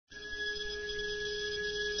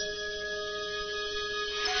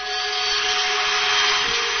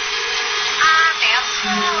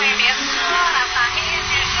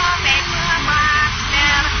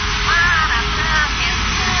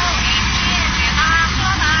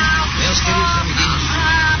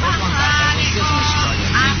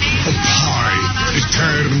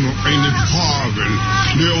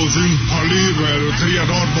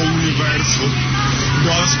Criador do Universo,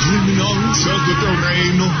 das culminâncias do teu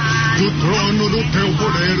reino, do trono do teu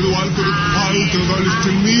poder, do alto dos altos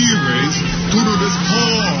níveis, tudo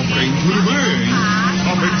descobrem, tudo bem.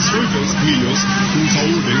 Abençoe teus filhos com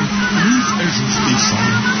saúde, luz e justiça,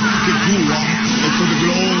 que tua é toda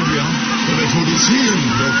glória, para todo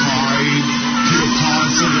sempre, Pai, que o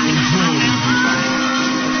caso de controle.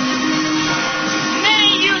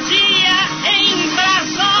 Meio-dia em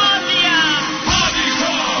Brasília.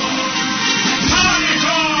 Pânico!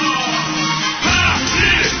 Pânico!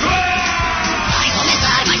 Pânico! Vai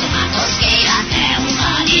começar mais uma tosqueira, é um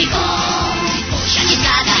pânico. Puxa de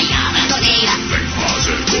escada e abra a torneira. Vem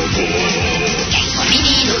fazer cocô. Quem for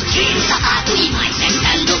menino, tira o sapato e vai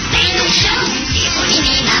sentando bem no chão. Se for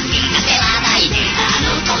menina, fica pelada e deita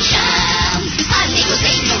no colchão. Pânico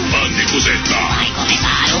dentro. Pânico zeta. Vai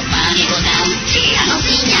começar o pânico não. Tira a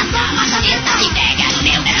mãozinha da maçaneta e pega no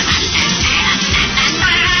meu dedo.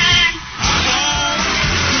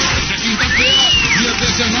 Hoje é quinta-feira, dia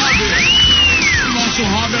 19. O nosso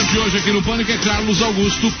Robert de hoje aqui no Pânico é Carlos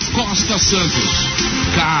Augusto Costa Santos.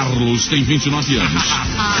 Carlos tem 29 anos.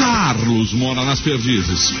 Carlos mora nas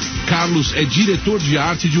Perdizes. Carlos é diretor de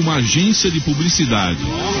arte de uma agência de publicidade.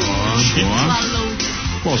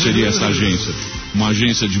 Qual seria essa agência? Uma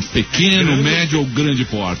agência de pequeno, médio ou grande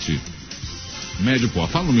porte? Médio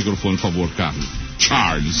porte. Fala no microfone, por favor, Carlos.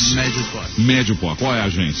 Charles. Médio porte. Médio porte. Qual é a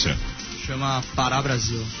agência? Chama Pará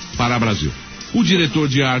Brasil. Pará Brasil. O diretor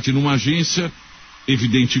de arte numa agência,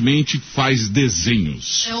 evidentemente, faz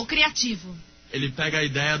desenhos. É o criativo. Ele pega a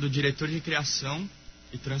ideia do diretor de criação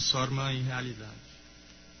e transforma em realidade.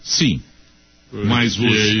 Sim. Mas você...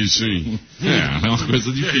 é isso, hein? É uma coisa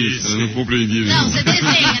difícil. Eu não compreendi. Não, você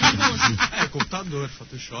desenha, né, moço? É, computador,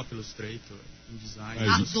 Photoshop, Illustrator, InDesign.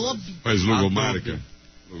 Adobe. Faz logomarca.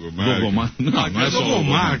 Logomarca? Não é só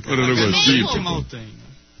logomarca. Era um negócio Mal tem, né?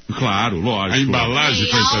 Claro, lógico. A embalagem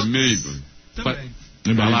faz Layouts. também. Também. A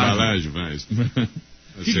embalagem faz.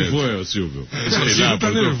 O que foi, Silvio? O Silvio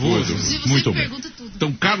tá nervoso. Inclusive, Muito você bem. pergunta tudo.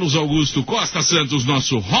 Então, Carlos Augusto Costa Santos,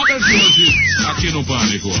 nosso Robert de hoje, aqui no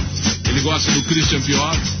Pânico. Ele gosta do Christian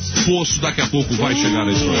Pior. Poço, daqui a pouco vai chegar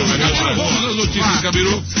a história. Agora vamos às notícias,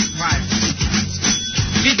 Gabiru. Vai.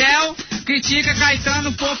 Fidel critica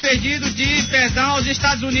Caetano por pedido de perdão aos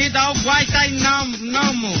Estados Unidos ao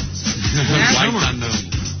Guantanamo.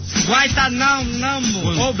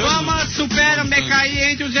 Guantanamo. Obama supera McCain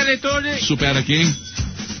entre os eleitores. Supera quem?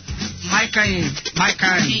 McCain.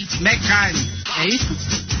 É isso?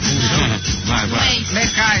 Vai.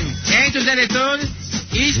 McCain. Entre os eleitores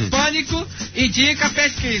hispânicos, indica a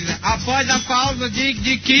pesquisa. Após a pausa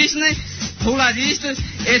de Kirchner, ruralistas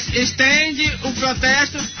estende o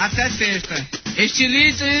protesto até sexta.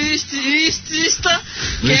 Estilista.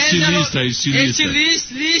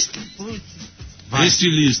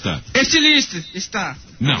 Está.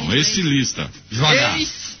 Não, estilista. Devagar.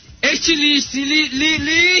 Estilista.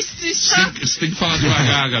 Você tem que falar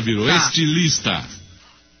devagar, Gabiru. Tá. Estilista.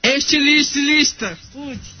 Estilista.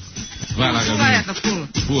 Vai lá, Gabiru.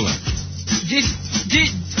 Pula.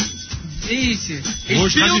 Isso.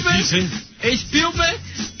 Hoje tá difícil, hein? Spielberg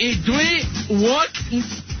e DreamWorks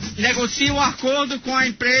negociam um acordo com a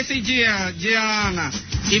imprensa indiana.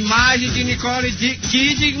 Imagem de Nicole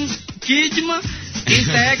Kidman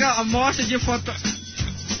integra a mostra de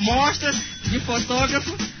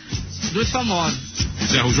fotógrafo dos famosos.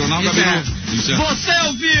 Encerra o jornal, Gabiru. Você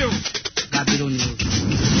ouviu? Gabiru News.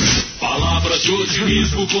 Palavras de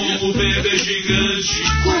otimismo com o bebê gigante.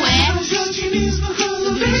 Palavras de otimismo com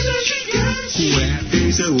o bebê gigante.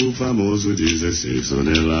 Esse é o famoso 16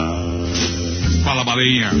 toneladas. Fala,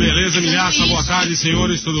 Baleinha. Beleza, milhaça, boa tarde,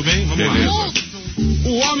 senhores, tudo bem? Vamos lá.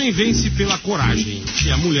 O homem vence pela coragem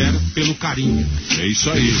e a mulher pelo carinho. É isso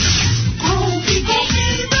aí.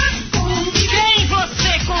 Quem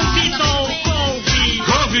você convidou,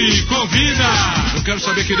 Convida! Eu quero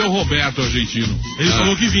saber quem é o Roberto argentino. Ele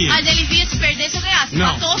falou que vinha. Mas ele vinha se perder se eu ganhasse.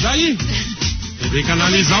 Não, Matou. daí. Tem que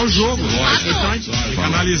analisar o jogo. Tem que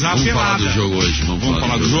analisar a pelada. Vamos falar do jogo hoje. Vamos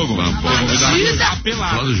falar do jogo? Vamos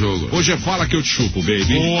falar do jogo. Hoje fala que eu te chupo, baby.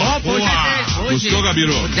 Boa. Gostou,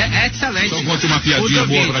 Gabiru? É excelente. Então conte uma piadinha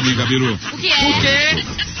boa pra mim, Gabiru. O que é?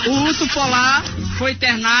 Porque o urso polar foi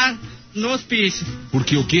internado no hospício.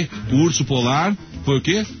 Porque o quê? O urso polar foi o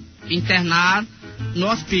quê? Internado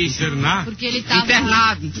no hospício. Porque ele tava...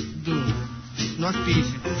 Internado no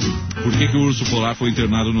hospício. Por que o urso polar foi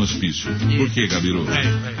internado no hospício? Por que, Gabiru?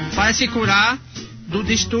 Para se curar do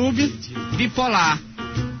distúrbio bipolar.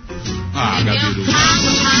 Ah, Gabiru.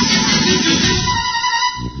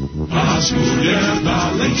 As mulheres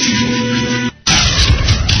da lentilha.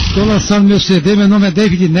 Tô lançando meu CD, meu nome é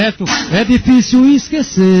David Neto. É difícil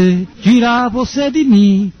esquecer, tirar você de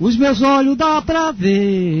mim. Os meus olhos dá pra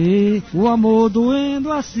ver, o amor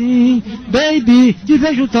doendo assim. Baby, te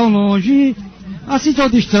vejo tão longe, assim tão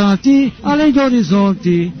distante, além do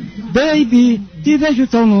horizonte. Baby, te vejo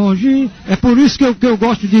tão longe. É por isso que eu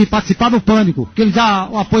gosto de participar do Pânico, que ele dá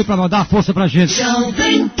o apoio pra nós, dá a força pra gente.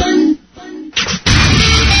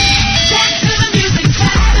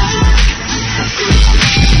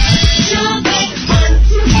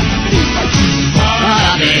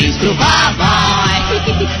 Parabéns pro papai,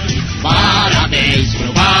 parabéns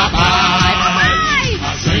pro papai,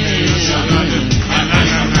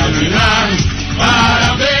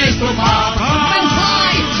 parabéns pro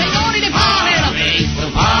papai, senhor de parabéns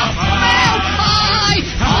pro papai, meu pai,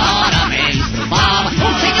 parabéns pro papai,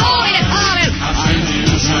 o senhor de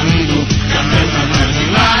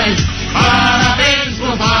parabéns, parabéns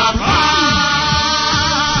pro papai.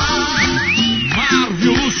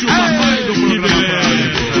 Marvio Lúcio, papai do programa.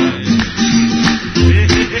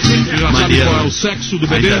 Já sabe qual é o sexo do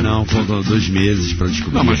bebê? Ainda não, faltam 2 meses pra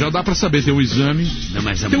descobrir. Não, mas já dá pra saber, tem um exame. Não,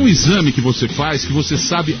 mas tem um exame que você faz, que você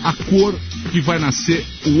sabe a cor que vai nascer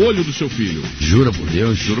o olho do seu filho. Jura por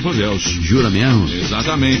Deus? Juro por Deus. Jura mesmo?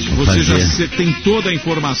 Exatamente. Vou Você fazer. já tem toda a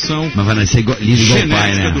informação. Mas vai nascer lindo igual o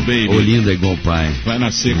pai, genética né? do baby. Ou lindo igual o pai. Vai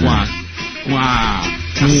nascer com a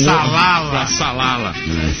salala. A salala.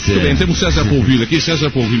 Nascer. Tudo bem, temos César Polvilho aqui. César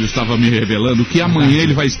Polvilho estava me revelando que amanhã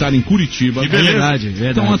ele vai estar em Curitiba. É verdade.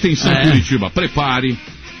 Então atenção, Curitiba, prepare.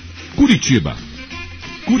 Curitiba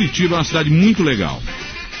é uma cidade muito legal.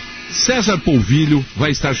 César Polvilho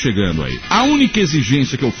vai estar chegando aí. A única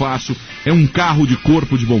exigência que eu faço é um carro de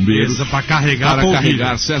corpo de bombeiros para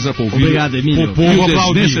carregar César Polvilho. Obrigado, Emílio. O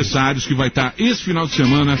povo desnecessários que vai estar esse final de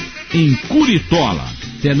semana em Curitola.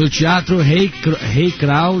 É no Teatro Rei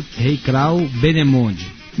Krau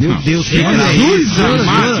Benemonde. Meu Deus, que É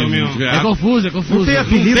confuso. Não tem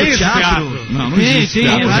apelido de teatro. Não existe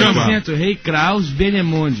teatro. Rei Kraus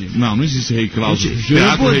Benemonde. Não existe Rei Kraus.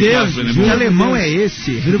 Juro por Deus. Que alemão é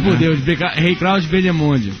esse? Juro por Deus. Rei Kraus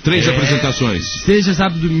Benemonde. 3 apresentações. Sexta,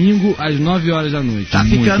 sábado e domingo, às 9 horas da noite. Tá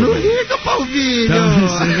ficando rico, Polvilho.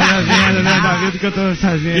 Você tá vendo, né? Tá vendo o que eu tô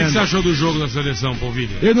fazendo. O que você achou do jogo da seleção,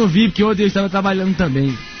 Polvilho? Eu não vi, porque ontem eu estava trabalhando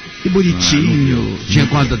também. Que bonitinho. Tinha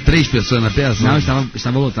quanto? 3 pessoas na peça? Não,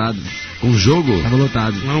 estava lotado. Com o jogo? Estava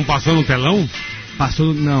lotado. Mas não passou no telão?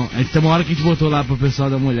 Passou, não. Tem uma hora que a gente botou lá pro pessoal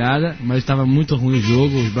dar uma olhada, mas estava muito ruim o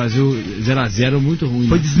jogo. O Brasil 0x0, muito ruim.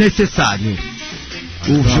 Foi desnecessário.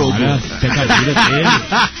 O jogo. Pecadura dele.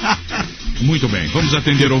 Muito bem, vamos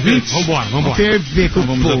atender ouvintes? Vambora. Vamos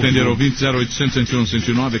atender ouvintes 0800 101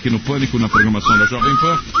 109 aqui no Pânico, na programação da Jovem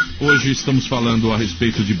Pan. Hoje estamos falando a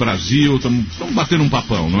respeito de Brasil, estamos batendo um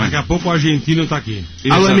papão, não é? Daqui a pouco o argentino tá aqui.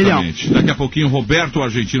 Exatamente. Daqui a pouquinho o Roberto, o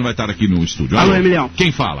argentino, vai estar aqui no estúdio. Alô, Emilião.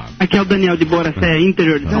 Quem fala? Aqui é o Daniel de Boracé,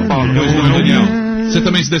 interior de São Paulo. Pois não, Daniel. Você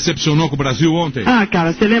também se decepcionou com o Brasil ontem? Ah,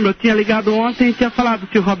 cara, você lembra? Eu tinha ligado ontem e tinha falado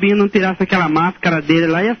que se o Robinho não tirasse aquela máscara dele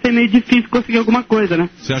lá, ia ser meio difícil conseguir alguma coisa, né?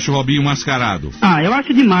 Você acha o Robinho mascarado? Ah, eu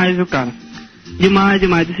acho demais, viu, cara? Demais.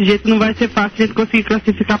 Desse jeito não vai ser fácil a gente conseguir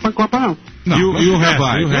classificar pra Copa, não. Não, E o resto?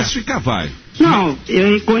 vai. Classificar vai. Não,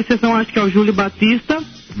 eu, com exceção, acho que é o Júlio Batista.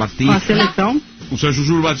 Com a seleção. O Sérgio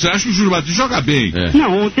Júlio Batista, acha que o Júlio Batista joga bem? É.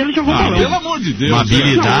 Não, ontem ele jogou bolão. Pelo amor de Deus. Uma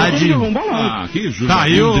habilidade. Não, ele jogou um bolão. Ah, que Júlio. Tá,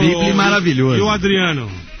 e o drible maravilhoso. E o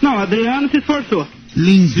Adriano? Não, o Adriano se esforçou.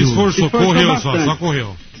 Lindo. Se esforçou, correu bastante. só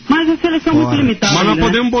correu. Mas a seleção é muito limitada. Mas nós né?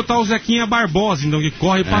 podemos botar o Zequinha Barbosa, então, que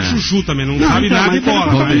corre pra chuchu também, não sabe então, nada de mas a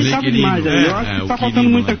seleção bola. tá limitada demais, aí. Eu acho que tá faltando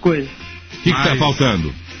muita coisa. O que tá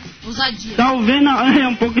faltando? Ousadia. Talvez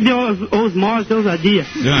um pouco de osmose, ousadia.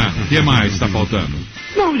 O que mais tá faltando?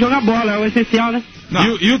 Não, jogar bola é o essencial, né?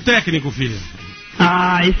 E o técnico, filho?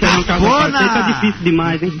 Ah, isso é um caso forte. Aí tá difícil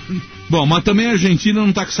demais, hein? Bom, mas também a Argentina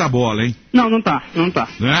não tá com essa bola, hein? Não tá.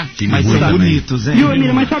 Né? Mas são bonitos, hein? Viu,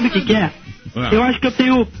 Emílio, mas sabe o que é? Eu acho que eu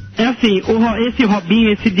tenho... É assim, esse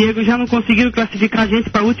Robinho, esse Diego já não conseguiram classificar a gente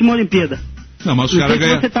pra última Olimpíada. Não, mas os caras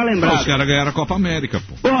ganharam. Você tá lembrado? Os caras ganharam a Copa América,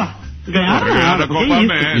 pô. Ganharam a Copa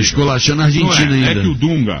América. Esculachando a Argentina ainda. É que o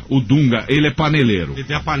Dunga, ele é paneleiro. Ele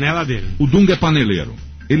tem a panela dele. O Dunga é paneleiro.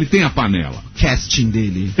 Ele tem a panela. Casting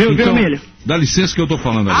dele. Viu, Então, Emílio? dá licença que eu tô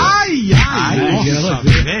falando agora. Nossa,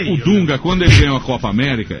 velho. O Dunga, quando ele ganhou a Copa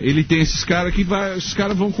América, ele tem esses caras que esses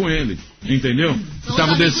caras vão com ele. Entendeu?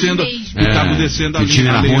 Estavam descendo a o time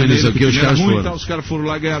era ruim, não sei o que, os caras foram. Então, os caras foram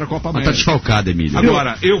lá e ganharam a Copa Mas América. tá desfalcado, Emílio.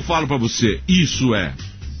 Agora, eu falo pra você, isso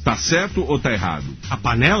tá certo ou tá errado? A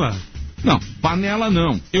panela? Não, panela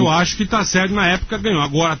não. Eu acho que tá certo, na época ganhou.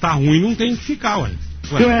 Agora tá ruim, não tem que ficar, ué.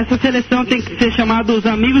 Essa seleção tem que ser chamada os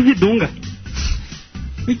amigos de Dunga.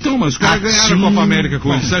 Então, mas os caras ganharam a Copa América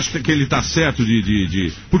com ele. Você acha que ele tá certo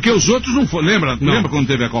de... Porque os outros não foram. Lembra quando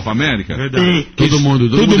teve a Copa América? Verdade. Todo mundo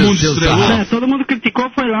estrelou. Todo mundo criticou,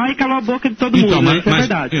 foi lá e calou a boca de todo mundo. Então, Isso é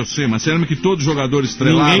verdade. eu sei, mas você lembra que todos os jogadores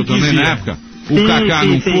estrelaram Ninguém também quisia. na época? O Kaká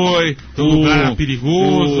não foi, o lugar era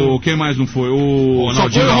perigoso. Quem mais não foi? Só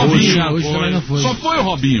foi o Robinho. Só foi o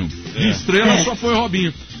Robinho. De estrela só foi o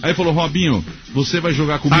Robinho. Aí falou, Robinho, você vai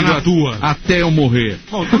jogar comigo na tua. até eu morrer.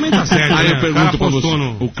 Bom, também tá certo. Aí né? eu pergunto pra você,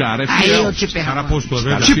 no... o cara é Aí fiel. eu te O cara pergunto. apostou, é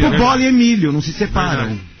verdade. Tipo é verdade. Bola e Emílio, não se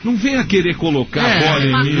separam. Não venha querer colocar bola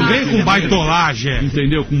em mim. Não vem com baitolagem.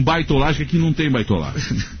 Entendeu? Com baitolagem, que aqui não tem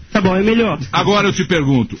baitolagem. Tá bom, é melhor. Agora eu te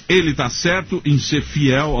pergunto, ele tá certo em ser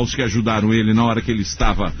fiel aos que ajudaram ele na hora que ele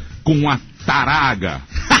estava com a taraga?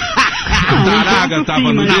 A taraga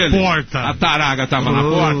tava no dele? porta. A taraga tava na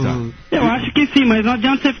porta? Eu acho que sim, mas não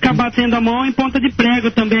adianta você ficar batendo a mão em ponta de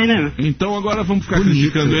prego também, né? Então agora vamos ficar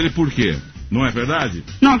criticando ele por quê? Não é verdade?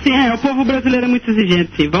 Não, sim, o povo brasileiro é muito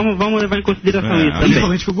exigente, sim. Vamos levar em consideração isso também.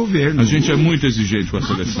 Principalmente com o governo. A gente é muito exigente com a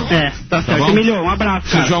seleção. Tá certo. bom? Emilio, um abraço,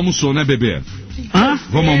 Você cara. já almoçou, né, bebê? Hã?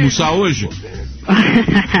 Vamos almoçar hoje?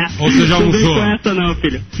 Ou você já Não vem almoçou? com essa não,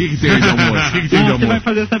 filho. O que tem de almoço? O que tem de Não, você almoço? vai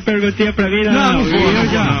fazer essa perguntinha pra mim? Não vou, eu não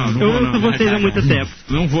vou, já. não Eu vou, ouço não. vocês há muito tempo.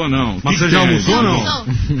 Não vou, não. Mas Que você já tem? almoçou ou não?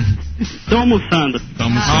 Tô almoçando. Tá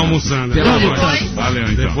almoçando. Almoçando. Tô almoçando. Depois, Valeu,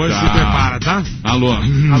 então. Depois Tá. se prepara, tá? Alô?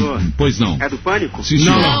 Alô? Pois não. É do Pânico? Sim,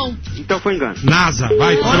 senhor. não. Então foi engano. NASA,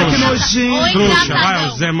 vai, Olha que trouxa. nojinho. Oi, Trouxa, vai, engraçadão.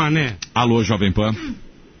 o Zé Mané. Alô, Jovem Pan.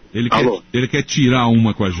 Alô? Ele quer tirar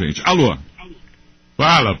uma com a gente. Alô?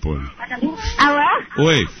 Fala, pô. Alô?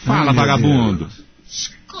 Oi, fala, vagabundo.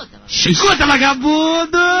 Escuta,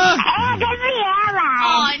 vagabundo! É a Gabriela.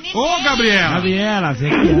 Ó, neném. Ô, Gabriela. Gabriela, você é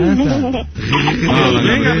criança. Fala,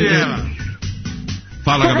 Vem, Gabriela. Gabriela.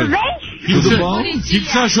 Fala, Tudo Gabriela. bem? Tudo bom? O que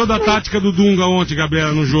você achou da tática do Dunga ontem,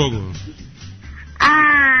 Gabriela, no jogo?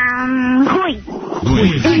 Ruim.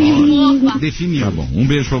 Opa. Definiu. Tá bom, um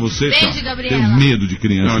beijo pra você. Beijo, tchau. Gabriela. Tenho medo de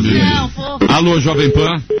criança. Não, fofo. Alô, Jovem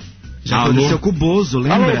Pan. Já Alô. aconteceu com o Bozo,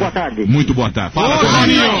 lembra? Alô, boa tarde. Muito boa tarde. Fala, Ô,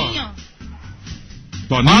 Toninho. Toninho.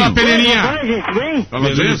 Toninho. Fala, Peneirinha. Oi, gente, bem? Fala,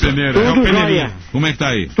 Zé Beleza? Peneira. É o Tudo Peneirinha. jóia. Como é que tá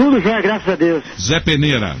aí? Tudo já, graças a Deus. Zé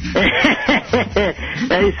Peneira.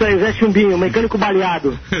 É isso aí, Zé Chumbinho, mecânico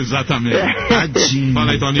baleado. Exatamente. Tadinho.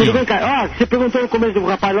 Fala aí, Tudo Toninho. bem, cara? Você perguntou no começo do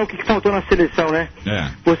rapaz lá o que faltou na seleção, né? É.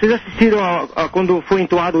 Vocês assistiram quando foi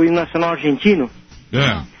entoado o hino nacional argentino?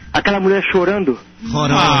 É. Aquela mulher chorando?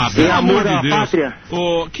 Ah, pelo É amor amor de à Deus. pátria.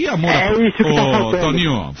 Ô, que amor É à isso que tá Ô, faltando.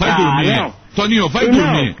 Toninho, vai Ah, dormir. não. Toninho, vai E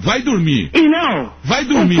dormir. não. Vai dormir. E não! Vai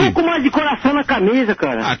dormir. Um pouco mais de coração na camisa,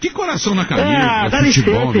 cara. Ah, que coração na camisa. Dá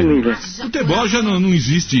futebol, licença, meu. Emília. Futebol já não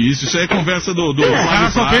existe isso. Isso aí é conversa do O cara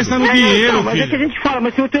só pensa no Então, dinheiro, mas é que a filho. gente fala,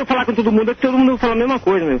 mas se eu tenho que falar com todo mundo, é que todo mundo fala a mesma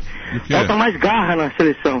coisa, meu. quê? Falta mais garra na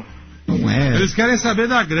seleção. Não é. Eles querem saber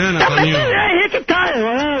da grana, Tá, mas Toninho. é aí que tá.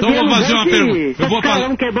 Então vou fazer uma pergunta. Eu vou falar.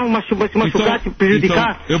 Não quer bom se machucar, te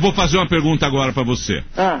prejudicar. Então, eu vou fazer uma pergunta agora pra você.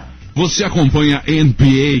 Ah, Você acompanha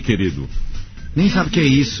NBA, querido? Nem sabe o que é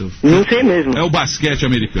isso. não sei mesmo. É o basquete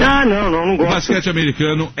americano. Ah, não O gosto. basquete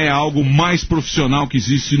americano é algo mais profissional que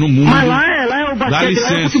existe no mundo. Mas lá é o Dá basquete, lá é o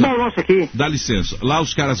licença. futebol nosso aqui. Dá licença. Lá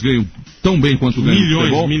os caras ganham tão bem quanto ganham no Milhões,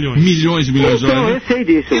 futebol. milhões. Milhões e milhões de Então, dólares. eu sei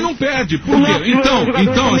disso. E não perde. Por O quê? nosso Então,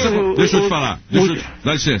 jogador também, deixa eu te falar.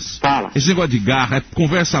 Dá licença. Fala. Esse negócio de garra é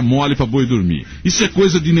conversa mole pra boi dormir. Isso é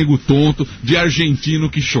coisa de nego tonto, de argentino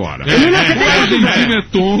que chora. O argentino é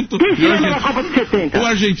tonto. Quem se e o lembra da argentino- Copa de 70? O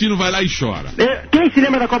argentino vai lá e chora. Quem se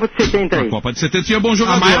lembra da Copa de 70 aí? A Copa de 70 tinha bom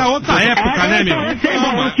jogador. mas era outra época, né, meu? Eu sei,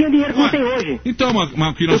 bom, não tinha dinheiro como tem hoje. Então,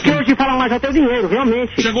 mas que nós O que hoje fala mais até o dinheiro,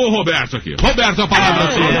 realmente. Chegou o Roberto aqui. Roberto, a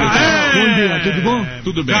palavra sua. Bom dia, tudo bom?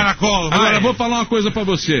 Tudo bem. Caracol, vai. Agora, eu vou falar uma coisa pra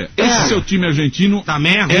você. Esse seu time argentino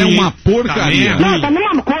Também é é ruim, uma hein? porcaria. Também é Não, tá a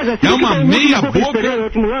mesma coisa. É uma meia boca. No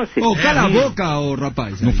último lance. Ô, cala a boca, ô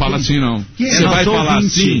rapaz. Não fala assim, não. Que Você é? vai Não, falar tô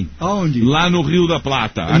assim Aonde? lá no Rio da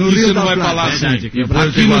Plata. Aqui No Rio você da não vai Plata. falar assim. Verdade, Aqui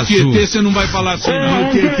aqui é no Tietê você não vai falar assim, não.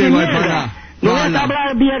 O que você vai falar? Não vem Fala.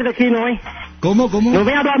 hablar mierda aqui não, hein? Como? Não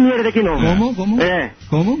vem hablar mierda aqui não. Como? É.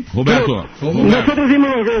 Como? Roberto, Nós outros vimos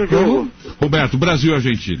o jogo. Roberto, Brasil e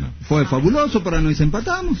Argentina. Foi fabuloso, para nós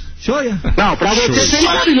empatamos. Joia. Não, pra você é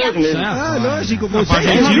maravilhoso mesmo. Ah, lógico, pra vocês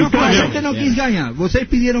Argentina foi a mesmo. gente não quis ganhar. Vocês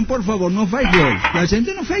pediram, por favor, não faz gol. E a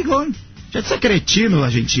gente não fez gol. Já você é cretino,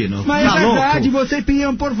 argentino. Mas Tá é verdade, louco? vocês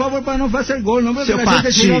pediram, por favor, para não fazer gol. Não, porque Seu a gente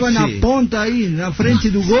patife. chegava na ponta aí, na frente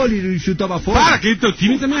do gol e chutava fora. Para, aquele teu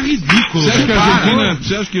time também é ridículo. Você acha, velho. que a Para. Argentina,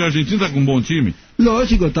 você acha que a Argentina tá com um bom time?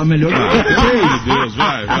 Lógico, tá melhor do que vocês. Meu Deus,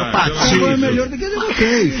 vai. É melhor do que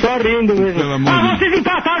vocês. Só rindo mesmo. Pelo amor de Deus. Vocês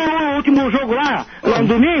empataram no último jogo lá no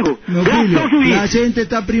domingo? Meu Graças filho, ao juiz. a gente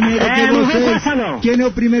tá primeiro que não vem vocês. passar, não. Quem é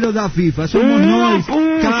o primeiro da FIFA? Somos nós.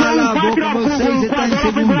 Cala a boca, vocês estão em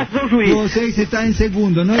segundo. Vocês estão em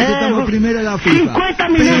segundo, nós estamos primeiro da FIFA. 50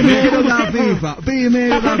 minutos. Primeiro da FIFA.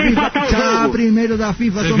 Primeiro da FIFA. Tchau, primeiro da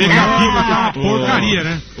FIFA. Você vê que a FIFA tá uma porcaria,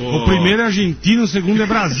 né? O primeiro é Argentina, o segundo é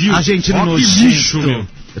Brasil. Argentina Ó, que lixo, meu.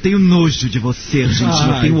 Eu tenho nojo de você,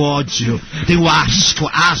 Argentina. Eu tenho ódio. Eu tenho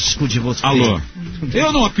asco de você. Alô?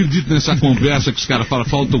 Eu não acredito nessa conversa que os caras falam,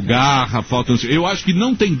 falta o garra, falta... Eu acho que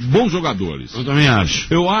não tem bons jogadores. Eu também acho.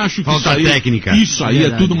 Eu acho que falta técnica. Isso aí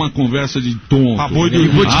é tudo uma conversa de tonto. E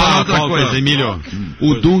vou te falar outra coisa, Emílio.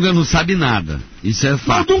 O Dunga não sabe nada. Isso é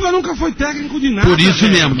fato. O Dunga nunca foi técnico de nada. Por isso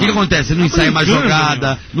mesmo. O que acontece? Ele não ensaia mais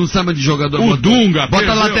jogada, não sabe de jogador. O Dunga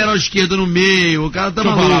bota lateral esquerdo no meio, o cara tá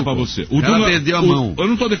maluco. Deixa eu falar pra você. O Dunga perdeu a mão. Eu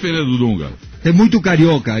não tô defendendo o Dunga. Tem muito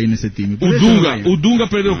carioca aí nesse time. O Dunga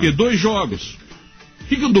perdeu o quê? 2 jogos. O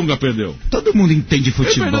que o Dunga perdeu? Todo mundo entende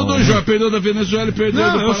futebol. Ele perdeu 2 jogos, perdeu da Venezuela e perdeu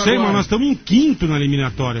do Paraguai. Eu sei, mas nós estamos em quinto na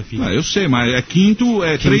eliminatória, filho. Eu sei, mas é quinto,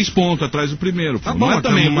 3 pontos atrás do primeiro. Tá não bom, é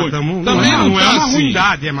também muito. Também não é uma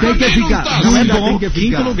ruindade, é mais. Tem que ficar. Não é bom.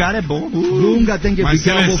 Quinto lugar é bom. Dunga tem que mas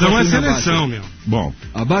ficar. Mas seleção é seleção, meu. Bom.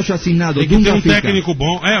 Abaixo assinado, tem que ter um técnico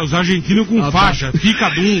bom. Os argentinos com faixa. Fica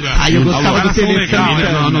Dunga. Aí eu gostava do seleção.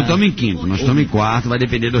 Nós não estamos em quinto, nós estamos em quarto. Vai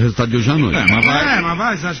depender do resultado de hoje à noite. Mas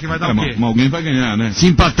vai, você acha que vai dar o quê? Mas alguém vai ganhar, né? Se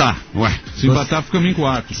empatar. Ué. Se empatar, ficamos em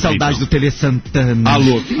quarto. Saudade do Tele Santana.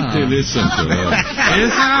 Alô, que Tele Santana?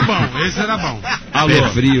 Esse era bom. Alô. Pé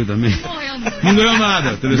frio também. Não ganhou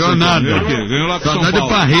nada. Ganhou nada. Ganhou lá com São Paulo. Saudade do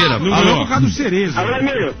Parreira. Não ganhou por causa do Cerezo. Alô,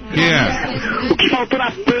 Emílio. Que é? O que faltou na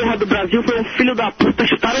porra do Brasil foi um filho da puta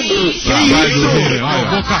chutar o gol.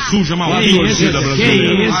 Boca suja, maldita torcida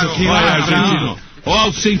brasileira. Olha, argentino. Olha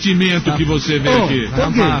o sentimento que você vê aqui. Por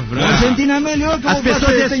quê? A Argentina é melhor que as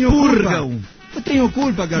pessoas expurgam. Eu tenho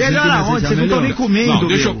culpa, cara. Melhor aonde? Vocês não estão nem comendo.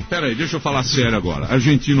 Não, peraí, deixa eu falar sério agora.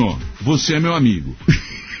 Argentino, você é meu amigo.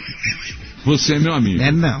 Você é meu amigo.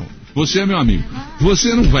 É não. Você é meu amigo.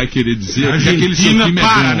 Você não vai querer dizer que aquele seu time é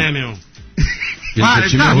bom. Né, meu? Para,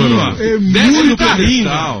 ele tá rindo. Desce do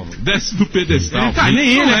pedestal. Desce do pedestal. Ele tá,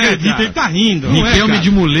 nem ele acredita, ele tá rindo. Riquelme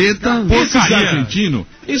de muleta.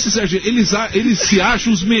 Esses argentinos, eles se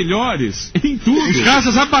acham os melhores em tudo. Os caras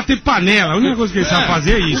só sabem bater panela. A única coisa que eles sabem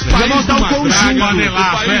fazer é isso. O país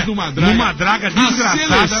do Madraga, numa draga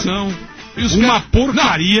desgraçada. Uma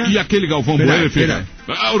porcaria. E aquele Galvão Bueno, filho.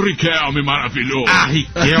 O Riquelme maravilhoso.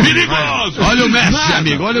 Riquelme. Perigoso. Olha o Messi,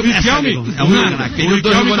 amigo. Olha o Messi. Riquelme. O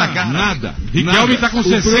Riquelme tá na nada. Riquelme tá com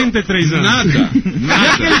 63 anos. Nada. E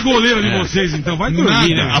aquele goleiro de vocês, então? Vai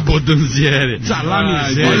dormir, né? A Bodanzieri.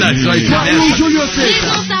 Olha só isso.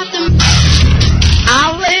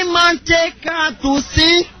 Alemã seca tu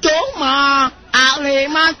sintoma,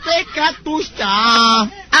 alemã seca tu está,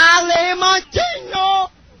 alemã senhor,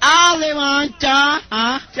 alemã tchá,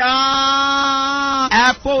 tchá.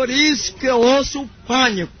 É por isso que eu ouço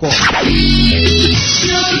Pânico.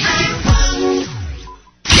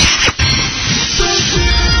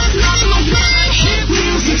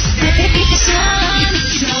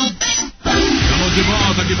 Estamos de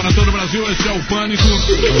volta aqui para todo o Brasil, esse é o Pânico.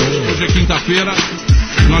 Hoje é quinta-feira,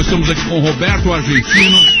 nós estamos aqui com o Roberto,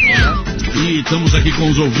 argentino, e estamos aqui com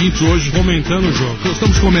os ouvintes hoje comentando o jogo.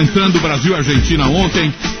 Estamos comentando o Brasil e Argentina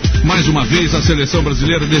ontem. Mais uma vez a seleção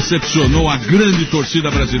brasileira decepcionou a grande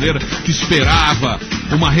torcida brasileira que esperava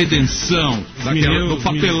uma redenção do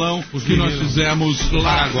papelão que nós fizemos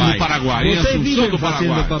lá no Paraguai, em Assunção do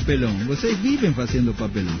Paraguai. Vocês vivem fazendo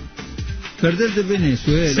papelão. Perder de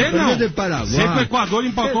Venezuela, perder de Paraguai. Sempre o Equador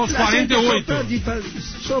empatou aos 48.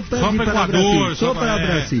 Só perde para Brasil. Só para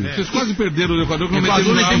Brasil. Vocês quase perderam o Equador, nós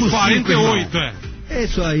metemos 48.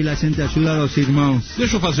 Isso aí, a gente ajuda os irmãos.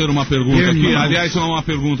 Deixa eu fazer uma pergunta aqui. Aliás, é uma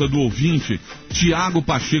pergunta do ouvinte, Tiago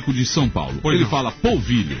Pacheco de São Paulo. Ele fala,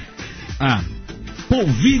 polvilho.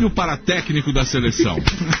 Polvilho para técnico da seleção.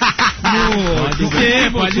 Vamos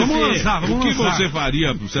o que você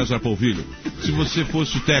faria, César Polvilho, se você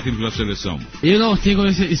fosse o técnico da seleção? Eu não tenho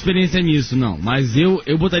experiência nisso, não. Mas eu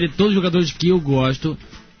botaria todos os jogadores que eu gosto.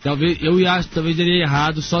 Talvez daria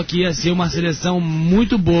errado, só que ia ser uma seleção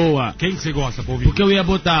muito boa. Quem que você gosta, Polvilho? Porque eu ia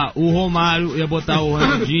botar o Romário, ia botar o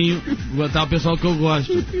Ronaldinho, ia botar o pessoal que eu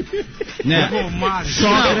gosto. Né? Romário,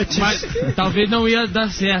 mas talvez não ia dar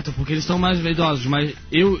certo, porque eles são mais idosos, mas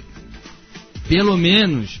eu, pelo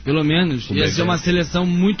menos, ia ser uma seleção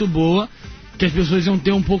muito boa, que as pessoas iam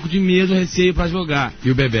ter um pouco de medo, receio pra jogar. E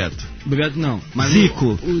o Bebeto? Bebeto não. Mas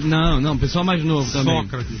Zico. Não, pessoal mais novo também.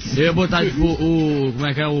 Sócrates. Eu ia botar, tipo, como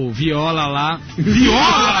é que é, o Viola lá.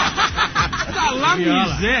 Viola? Tá lá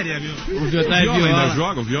Viola. miséria, meu. O Viola ainda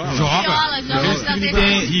joga o Viola?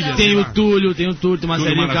 Tem o Túlio, tem o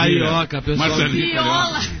Marcelinho Carioca, pessoal. Marcelinho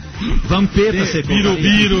Viola. Vampeta, você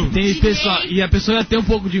Biro. Tem pessoal, e a pessoa ia ter um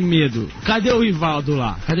pouco de medo. Cadê o Rivaldo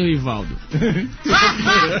lá? Cadê o Rivaldo?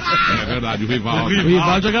 É verdade, o Rivaldo. O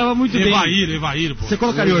Rivaldo jogava muito bem. Evair, pô. Você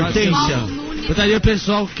colocaria Hortência? Botaria o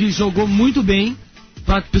pessoal que jogou muito bem,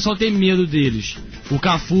 pra o pessoal ter medo deles. O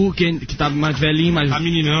Cafu, que tá mais velhinho, mas... Tá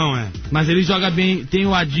meninão, Mas ele joga bem. Tem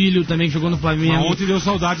o Adílio também, que jogou no Flamengo. Mas ontem deu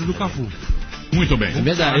saudade do Cafu. Muito bem. É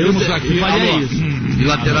verdade. Temos aqui, faria isso. E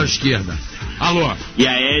lateral esquerda. Alô. E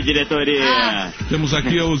aí, diretoria? Temos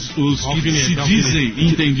aqui os que se dizem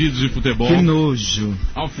entendidos de futebol. Que nojo.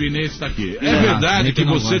 Alfinete está aqui. É verdade que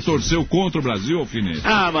você torceu contra o Brasil, Alfinete?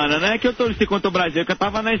 Ah, mano, não é que eu torci contra o Brasil, é que eu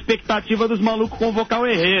tava na expectativa dos malucos convocar o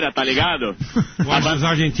Herrera, tá ligado? Os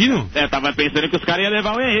argentinos? Tava pensando que os caras iam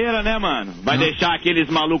levar o Herrera, né, mano? Vai deixar aqueles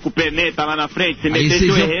malucos peneta lá na frente, se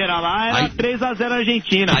metesse o Herrera lá, era 3-0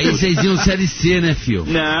 Argentina. Aí vocês iam Série C, né, fio?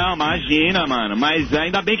 Não, imagina, mano. Mas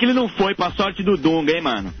ainda bem que ele não foi, pra sorte do Dunga, hein,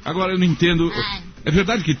 mano? Agora eu não entendo. É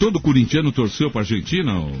verdade que todo corintiano torceu pra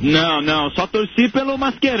Argentina? Ou... Não, só torci pelo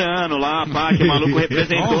Mascherano lá, pá, que o maluco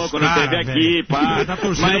representou quando esteve aqui, pá. Tá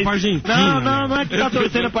torcendo pra Argentina. Não é que tá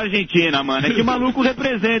torcendo pra Argentina, mano. É que o maluco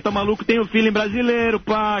representa, o maluco tem o feeling brasileiro,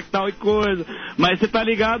 pá, que tal e coisa. Mas você tá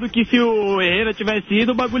ligado que se o Herrera tivesse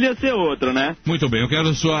ido, o bagulho ia ser outro, né? Muito bem, eu quero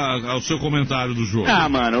o seu comentário do jogo. Ah,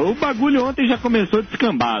 mano, o bagulho ontem já começou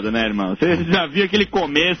descambado, né, irmão? Você já viu aquele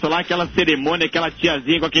começo lá, aquela cerimônia, aquela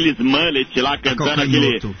tiazinha com aqueles mullet lá cantando.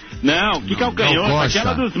 Aquele... Não, que calcanhoto?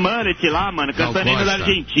 Aquela dos mullet lá, mano, cantando hino da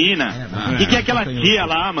Argentina. Que é aquela tia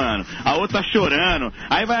lá, mano? A outra chorando.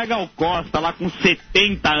 Aí vai a Gal Costa lá com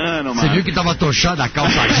 70 anos, mano. Você viu que tava tochada a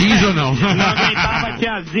calça jeans ou não? Não aguentava a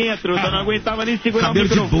tiazinha, truta, não aguentava nem segurar o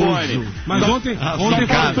microfone. Mas ontem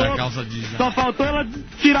só faltou ela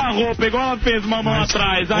tirar a roupa, igual ela fez uma mão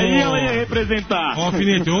atrás. Aí ela ia representar. Ó,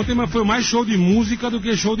 Alfinete, ontem foi mais show de música do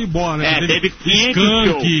que show de bola, né? Teve 500 Skank,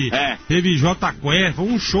 shows. Teve J foi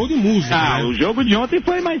um show de música. Né? O jogo de ontem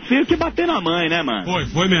foi mais feio que bater na mãe, né, mano?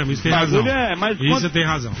 Foi mesmo, isso tem razão. Você tem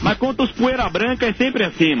razão. Mas contra os poeira branca é sempre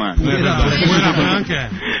assim, mano. Poeira branca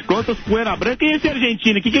Contra os poeira branca e esse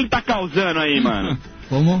argentino, o que ele tá causando aí, mano?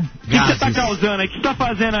 Como? O que você tá causando aí? O que você tá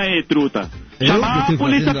fazendo aí, truta? Chamar a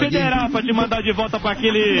Polícia Federal pra te mandar de volta pra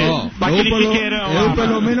aquele chiqueirão. Eu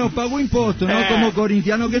pelo menos pago imposto, não como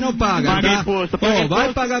corintiano que não paga. Paga imposto.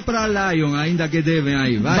 Vai pagar pra Lion, ainda que devem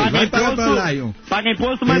aí. Vai pagar pra Lion. Paga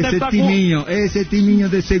imposto, mas deve estar com... Esse timinho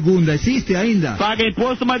de segunda, existe ainda? Paga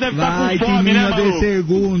imposto, mas deve estar com fome, né, timinho de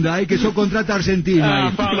segunda, aí que só contrata argentino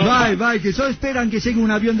aí. Vai, que só esperam que chegue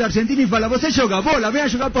um avião de Argentina e fala, você joga bola, venha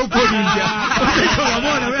jogar para o Corinthians. Você joga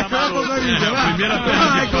bola, venha jogar para o Corinthians.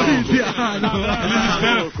 Vai, Corinthians.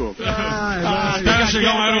 Espera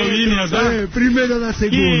chegar uma aerolínea, tá? Primeiro da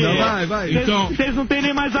segunda, vai. Então, vocês não tem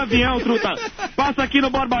nem mais avião, truta. Passa aqui no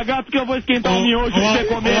Borba Gato que eu vou esquentar o miojo pra você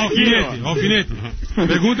comer aqui. Alfinete,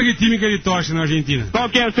 pergunta que time que ele torce na Argentina. Qual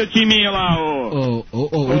que é o seu timinho lá,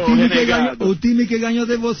 o time que ganhou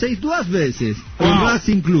de vocês 2 vezes. O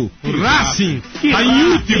Racing Club. O Racing? Tá em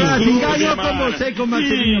último. Racing ganhou com você, com o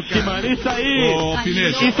Marcelinho. Mano, isso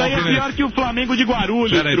aí é pior que o Flamengo de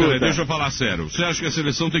Guarulhos, Peraí, deixa eu falar sério. Você acha que a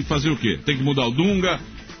seleção tem que fazer o quê? Tem que mudar o Dunga?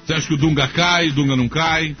 Você acha que o Dunga cai, o Dunga não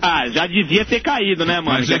cai? Já devia ter caído, né,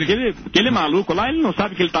 mano? Aquele maluco lá, ele não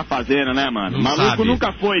sabe o que ele tá fazendo, né, mano? O maluco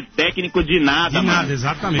nunca foi técnico de nada, mano.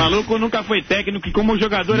 Exatamente. Maluco nunca foi técnico e como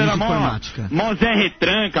jogador era mó Zé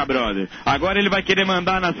Retranca, brother. Agora ele vai querer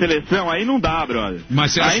mandar na seleção, aí não dá, brother.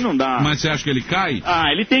 Aí não dá. Mas você acha que ele cai?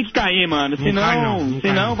 Ele tem que cair, mano.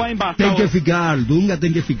 Senão vai embaçar. Tem que ficar, o Dunga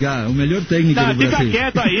tem que ficar. O melhor técnico do Brasil. Fica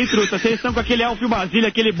quieto aí, truta. Vocês estão com aquele Alfio Basílio,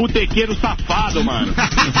 aquele botequeiro safado, mano.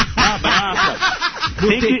 Abraça.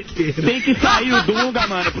 Tem que sair o Dunga,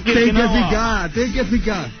 mano. Porque tem senão, tem que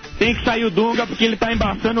ficar. Tem que sair o Dunga porque ele tá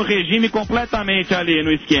embaçando o regime completamente ali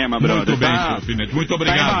no esquema, brother. Muito bem, seu Alfinete. Muito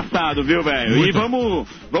obrigado. Tá embaçado, viu, velho? E vamos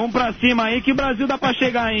pra cima aí que o Brasil dá pra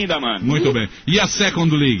chegar ainda, mano. Muito bem. E a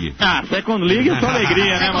Second League? Second League é só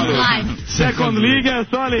alegria, né, mano? Second League é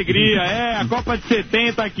só alegria. A Copa de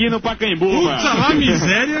 70 aqui no Pacaembu, mano. Puta lá,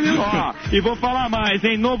 miséria, meu. E vou falar mais,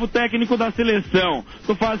 hein? Novo técnico da seleção.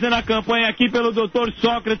 Tô fazendo a campanha aqui pelo Dr.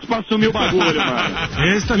 Sócrates pra assumir o bagulho,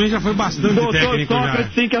 mano. Esse também já foi bastante técnico. Dr.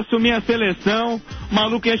 Sócrates tem que assumir a seleção, o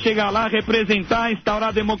maluco ia chegar lá, representar, instaurar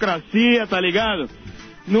a democracia, tá ligado?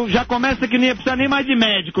 já começa que não ia precisar nem mais de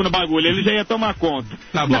médico no bagulho, ele já ia tomar conta.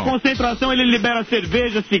 Tá Na bom. concentração ele libera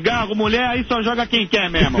cerveja, cigarro, mulher, aí só joga quem quer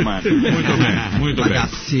mesmo, mano. Muito bem, muito bem.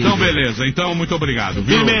 Então, beleza. Então, muito obrigado,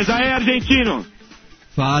 viu? Firmeza, aí, argentino.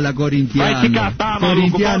 Fala, corintiano. Vai te catar,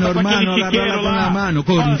 maluco. Corintiano, Volta pra hermano, aquele agarrala chiqueiro con lá. la mano.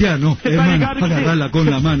 Corintiano, Cê tá hermano, ligado que agarrala con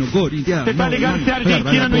la mano. Corintiano. Você tá ligado que se a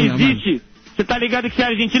Argentina não existe? Você tá ligado que se a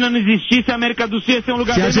Argentina não existisse, a América do Sul ia ser um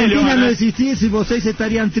lugar Se a bem melhor, Argentina né? no existisse, vocês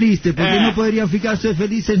estariam tristes, porque não poderiam ficar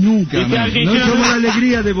felizes nunca. E se a mano. Argentina Nós somos não- a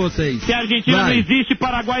alegria de vocês. Se a Argentina não existe,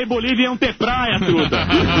 Paraguai e Bolívia iam ter praia, truta.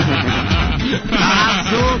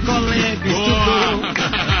 Arrasou, colega.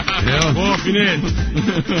 Ô, Finete.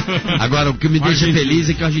 Agora, o que me deixa feliz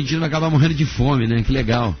é que o argentino vai acabar morrendo de fome, né? Que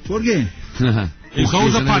legal. Por quê? Ele só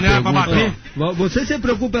usa panela pra bater. Você se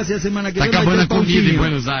preocupa se a semana que Tá vem vai acabando ter a comida em pautinho.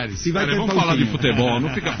 Buenos Aires. Se vai Peraí, ter vamos falar de pautinho. futebol, não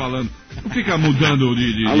fica falando. Não fica mudando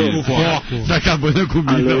de Alô? foco. Tá acabando a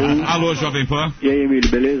comida. Alô, Jovem Pan? E aí, Emílio,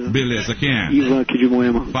 beleza? Beleza, quem é? Ivan aqui de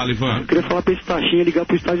Moema. Fala, Ivan. Eu queria falar pra esse Taxinha ligar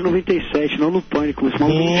pro estádio 97, não no Pânico. Esse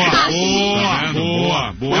maluco Boa, chato.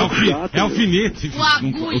 boa, boa. É alfinete. O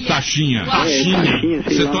agulha. O Taxinha. Taxinha,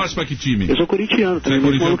 sei Você lá. torce pra que time? Eu sou corintiano também, Você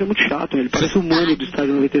é mas esse corintiano? maluco é muito chato, ele parece o Mano do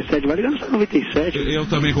estádio 97. Vai ligar no estádio 97. Eu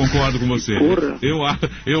também concordo com você. Porra.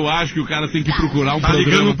 Eu acho que o cara tem que procurar um Tá ligando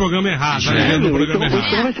programa. no programa errado. Tá ligando no Então, programa você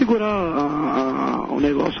errado. vai segurar o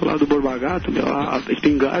negócio lá do Borbagato, meu, a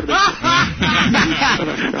espingarda.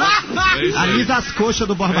 Alisa as coxas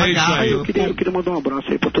do Borba É isso Gato. aí. Eu queria mandar um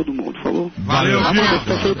abraço aí pra todo mundo, falou? Valeu, Amanda, viu? você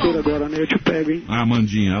tá solteiro agora, né? Eu te pego, hein? Ah,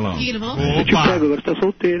 Amandinha, olha lá. Filho, vamos? Eu te pego, agora você tá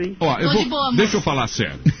solteiro, hein? Ó, Tô de boa, moço. deixa eu falar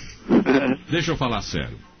sério. Deixa eu falar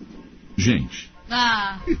sério. Gente.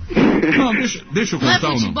 Ah, Não, deixa eu não é contar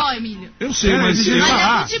ou não? futebol, Emílio? Eu sei, mas... deixa ele Mas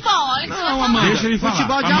falar. é futebol, olha o que você vai falar. Amanda, Deixa ele falar.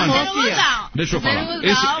 Futebol de Amanda, amor, Primeiro filha. lugar. Deixa eu falar. Primeiro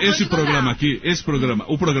lugar, Esse vou programa lugar. aqui,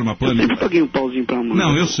 o programa Eu Pânico... sempre paguei um pauzinho pra Amanda.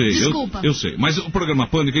 Não, eu sei, Desculpa. eu sei. Mas o programa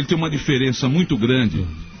Pânico, ele tem uma diferença muito grande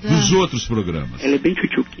dos outros programas. Ela é bem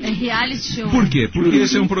tchutchuque. É reality show. Por quê? Porque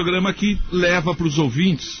esse é um programa que leva para os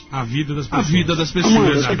ouvintes A vida das a pessoas. vida das pessoas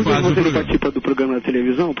Amanda, que sabe por que fazem o você não programa. participa do programa na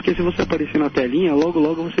televisão? Porque se você aparecer na telinha, logo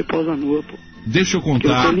você posa nua, pô. Deixa eu Porque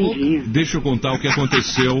eu contar, sou lindinha. deixa eu contar o que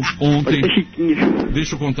aconteceu Pode ontem. ser chiquinha.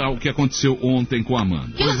 Deixa eu contar o que aconteceu ontem com a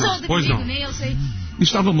Amanda. Que não sou Pois comigo, não. nem eu sei.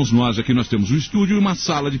 Estávamos nós aqui, nós temos um estúdio e uma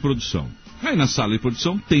sala de produção. Aí na sala de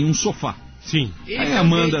produção tem um sofá. Sim. Aí a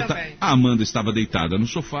Amanda estava deitada no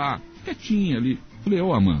sofá, quietinha ali. Falei,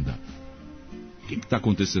 ô Amanda, o que está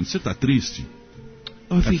acontecendo? Você está triste?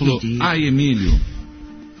 Ela falou, Emílio,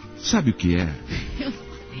 sabe o que é?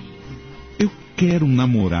 Eu quero um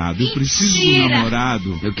namorado, eu preciso de um Mentira!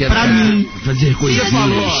 namorado. Eu quero Pra mim. fazer coisinhas. Você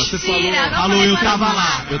falou. Mentira, não Alô, falei eu com tava essa lá.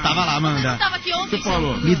 palavra. Eu tava lá, Amanda. Eu tava aqui ontem. Você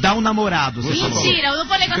falou. Me dá um namorado, você falou. Mentira, eu não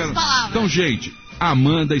falei com essas palavras. Então, gente, a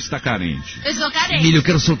Amanda está carente. Eu sou carente. Emílio, eu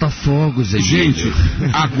quero soltar fogos, Emílio. Gente,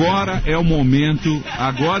 agora é o momento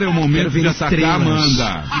Quero ver de atacar a estrelas.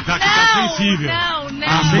 Amanda. Tá sensível. Não.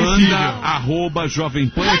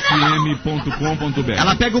 Amanda@jovempanfm.com.br.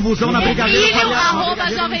 Ela pega o busão na brigadeira. Emílio, fala, arroba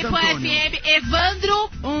Brigadeiro Jovem Santo Pan Antônio. FM, Evandro,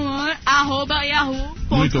 arroba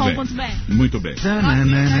Muito bem. yahoo.com.br. Muito bem.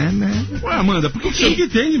 Ué, Amanda, por que O que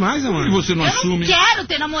tem demais, por que Amanda? você não Eu não assume? quero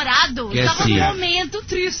ter namorado. Quer Eu tava sim. num momento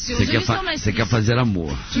triste. Você Hoje eu quer, estou mais você quer triste. fazer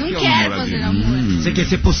amor. Não quer um quero namoradinho? fazer amor. Você quer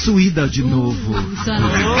ser possuída de novo.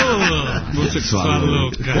 Você Sua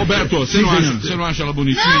louca. Roberto, você não acha ela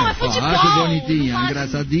bonitinha? Não, é futebol. Acho bonitinha, Não faço-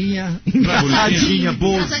 engraçadinha. Engraçadinha,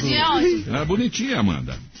 bozo. Engraçadinha é ótimo. Ela é bonitinha,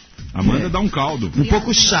 Amanda. Amanda dá um caldo. Um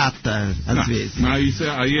pouco chata, às vezes. Mas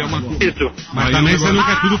aí é uma coisa. Mas Aí também é um você negócio- não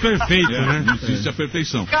quer tudo perfeito, É, né? não existe a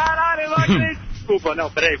perfeição. Caralho, eu não acredito. Desculpa, não,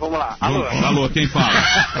 peraí, vamos lá. Alô? Alô, quem fala?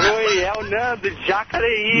 Oi, é o Nando de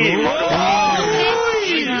Jacareí.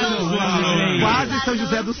 Quase São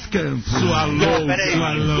José dos Campos. Sua Não, peraí,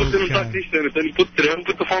 sua você não tá louca. acreditando, eu tô indo pro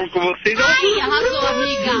trampo, tô falando com vocês. Aí, arrasou,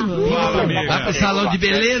 amiga. Fala, amiga. Vai pro salão de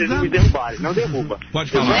Vocês não beleza. me derrubarem, não derruba. Pode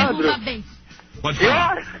falar. Derruba bem. Pode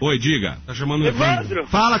falar. Oi, diga. Tá chamando o Evandro. Evandro,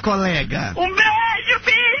 Fala, colega. um beijo,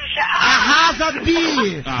 bicha! Arrasa,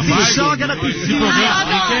 Bi! Ah, Se vai, joga na vai, piscina.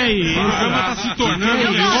 O que é isso? O programa tá se tornando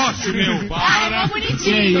um negócio, meu. Ah, é tão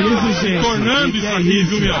bonitinho. Se tornando isso aqui,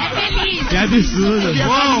 viu, meu? É feliz. Que absurdo.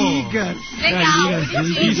 Amiga. Legal, Que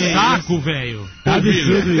bonitinho. saco, velho.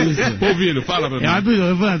 Absurdo isso. Polvilho, fala pra mim. É absurdo,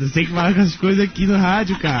 Evandro. Você tem que falar com as coisas aqui no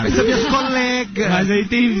rádio, cara. Mas são minhas colegas. Mas aí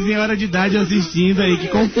tem senhora de idade assistindo aí que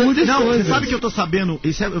confunde as Não, coisas. você sabe que eu tô sabendo,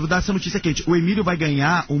 eu vou dar essa notícia quente. O Emílio vai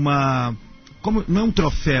ganhar uma. Como, não é um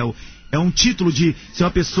troféu. É um título de ser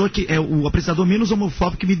uma pessoa que é o apresentador menos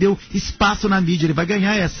homofóbico que me deu espaço na mídia. Ele vai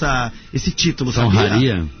ganhar esse título, sabia?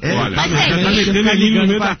 Honraria? É. Olha, Mas já tá metendo Emílio no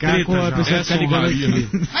meio da treta já. Essa honraria.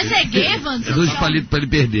 Mas é gay, Evandro? É 2 palitos pra ele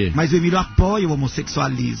perder. Mas o Emílio apoia o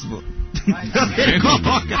homossexualismo.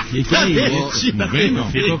 Que é isso? Não vem,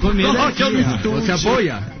 não. Ficou com medo aqui, ó. Você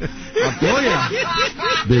apoia? Apoia?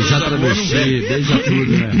 Beijar travesti, beija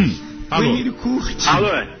tudo, né? O Emílio curte. Alô?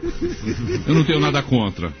 Eu não tenho nada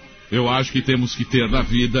contra. Eu acho que temos que ter na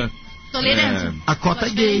vida... Tolerância. A cota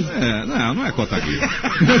gay. Não é cota gay.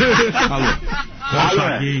 Alô?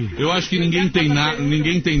 Alô? Gay. Eu acho que ninguém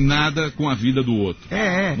tem nada com a vida do outro.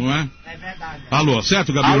 Não é? É verdade. Alô,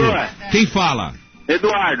 certo, Gabriel? Alô? Quem fala?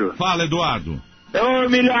 Eduardo. Fala, Eduardo. Ô,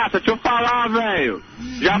 Milhata, deixa eu falar, velho.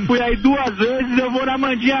 Já fui aí 2 vezes, eu vou na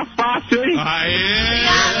Mandinha fácil, hein? Aê!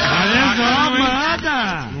 Olha só,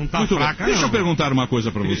 Amanda! Não tá Muito fraca, bem. Deixa eu não. perguntar uma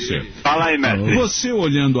coisa pra você. Fala aí, mestre. Você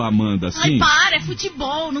olhando a Amanda assim... Ai, para, é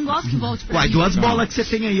futebol, não gosto que volte pra Uai, mim. 2 bolas que você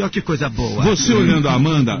tem aí, ó, que coisa boa. Você olhando a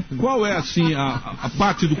Amanda, qual é assim a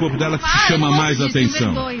parte do corpo dela que te chama não mais gosto disso,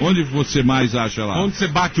 atenção? vergonha. Onde você mais acha lá? Onde você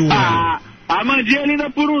bate o olho? A Mandinha é linda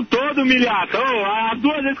por um todo, Milhata. As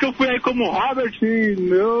 2 vezes que eu fui aí como Robert,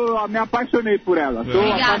 eu me apaixonei por ela. Tô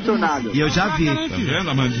apaixonado. E eu já vi. Tá vendo,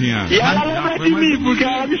 Amandinha? E ela lembra de mim, porque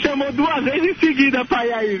ela me chamou 2 vezes em seguida pra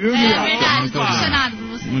ir aí, viu, Milhata? É verdade, tô apaixonado por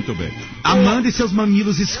você. Muito bem. Amanda e seus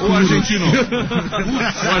mamilos Ô, escuros. argentino.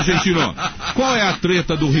 Ô, argentino. Qual é a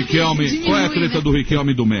treta do Riquelme? Qual é a treta do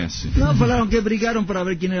Riquelme e do Messi? Não, falaram que brigaram para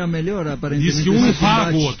ver quem era melhor, aparentemente. Diz que um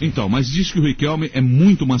paga o outro. Então, mas diz que o Riquelme é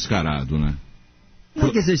muito mascarado, né? Não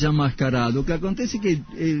é que seja mascarado, o que acontece é que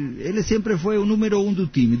ele sempre foi o número 1 do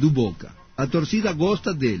time, do Boca. A torcida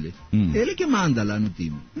gosta dele. Ele que manda lá no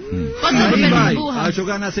time. Aí vai a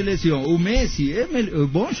jogar na seleção. O Messi é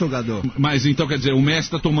bom jogador. Mas então quer dizer, o Messi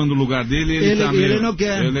está tomando o lugar dele, ele não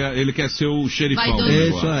quer. Ele quer ser o xerifão.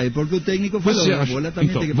 Isso aí, porque o técnico falou, a bola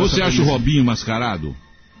também tem que passar. Você acha o Robinho mascarado?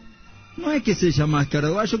 Não é que seja máscara,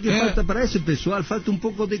 eu acho que falta para esse pessoal, falta um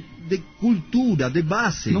pouco de cultura, de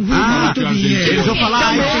base. Não muito dinheiro. Eles vão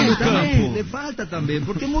falar no campo. Le falta também,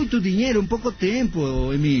 porque muito dinheiro em pouco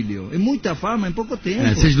tempo, Emílio. É muita fama em pouco tempo.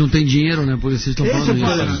 Vocês não têm dinheiro, né? Por isso vocês estão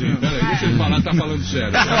falando isso. Peraí, deixa ele falar, tá falando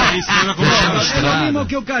sério. É o mesmo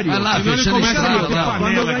que o Carioca. Vai lá, fechando a estrada.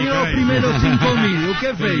 Quando ganhou o primeiro 5 mil, o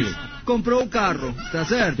que fez? Comprou o carro, tá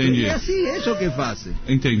certo? Entendi. E assim, é isso que faz.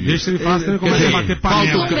 Entendi. Deixa ele fazer, ele começa a bater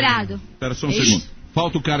panela. Espera só um segundo.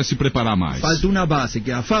 Falta o cara se preparar mais. Falta uma base, que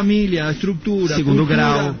é a família, a estrutura, segundo cultura.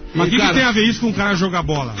 grau. Mas o que tem a ver isso com o cara jogar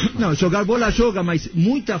bola? Não, jogar bola joga, mas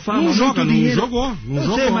muita fama, Não joga, muito dinheiro. não jogou. Não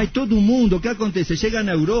sei, jogou. mas todo mundo, o que acontece? Chega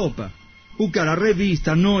na Europa, o cara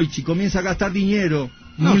revista, noite, começa a gastar dinheiro.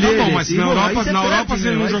 Não, mulheres, tá bom, mas na Europa, se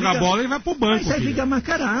ele não aí jogar fica, bola, ele vai pro banco. Mas aí fica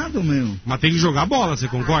mascarado, meu. Mas tem que jogar bola, você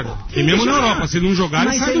concorda? E mesmo na Europa, se ele não jogar, ele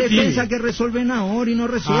mas sai do ele time. pensa que resolve na hora e não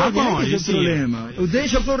resolve, bom, esse é o sim. problema. Eu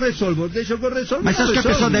deixo que eu resolvo. Mas você acha que a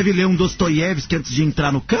pessoa deve ler um Dostoiévski antes de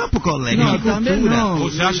entrar no campo, colega? Não, também não.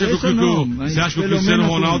 Ou você acha que o Cristiano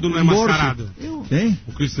Ronaldo não é mascarado?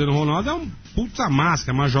 O Cristiano Ronaldo é um puta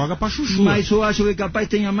máscara, mas joga pra chuchu. Mas eu acho que capaz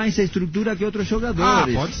tenha mais estrutura que outros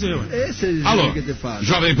jogadores. Pode ser, ué. Esse é Alô, o que te fala.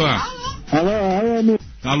 Jovem Pan.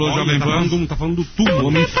 Alô, Jovem Pan. Tá falando do tubo.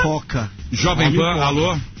 Homem foca. Jovem Pan,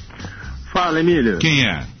 alô? Fala, Emílio. Quem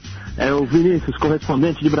é? É o Vinícius,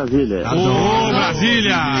 correspondente de Brasília. Ô,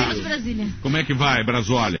 Brasília! Brasília. Como é que vai,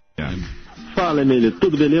 Brasólia? Fala, Emílio.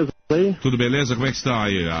 Tudo beleza aí? Tudo beleza? Como é que está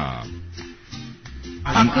aí a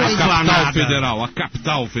capital federal? A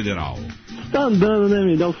capital federal. Tá andando, né,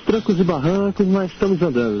 Emílio? Aos trancos e barrancos, mas estamos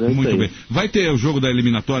andando, né? Muito bem. Vai ter o jogo da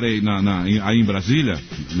eliminatória aí, aí em Brasília?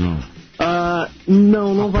 Não.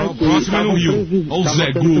 Não vai ter. Próximo é no Rio. Ou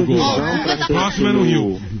Zé Google. Próximo é no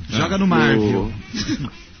Rio. Joga no mar, viu?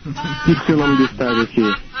 Que é o nome do estádio aqui?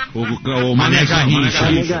 O Mané Garrincha.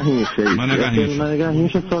 Mané Garrincha, isso. Mané Garrincha. Mané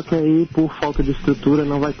Garrincha, só que aí, por falta de estrutura,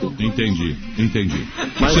 não vai ter. Entendi.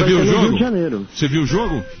 Mas Você vai viu ter o no jogo? Rio de Janeiro. Você viu o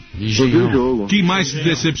jogo? Eu vi o jogo. Quem mais te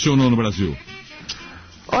decepcionou no Brasil?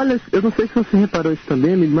 Olha, eu não sei se você reparou isso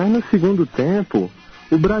também, amigo, mas no segundo tempo,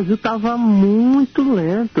 o Brasil tava muito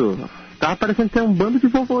lento. Tava parecendo ter um bando de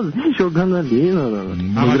vovozinhos jogando ali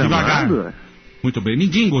no gramado. Muito bem.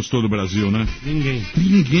 Ninguém gostou do Brasil, né?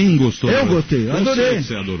 Ninguém gostou. Eu gostei, eu adorei.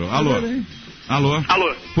 Você adorou. Alô? Adorei.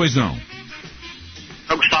 Alô? Pois não.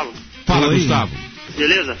 É o Gustavo. Fala, Gustavo.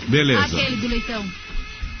 Beleza? Aquele do leitão.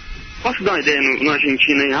 Posso dar uma ideia no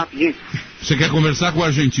argentino aí, rapidinho? Você quer conversar com o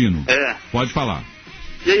argentino? É. Pode falar.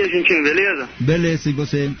 E aí, argentino, beleza? Beleza, e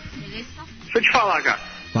você? Deixa eu te falar, cara.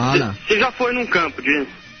 Fala. Você já foi num campo de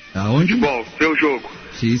Aonde? futebol, ver o jogo?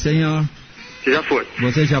 Sim, senhor. Você já foi?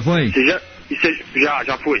 Você já foi? E você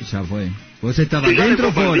já foi? Já foi. Você estava Você já dentro ou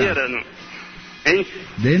levou fora? bandeira, não? Hein?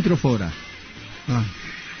 Dentro ou fora? Ah.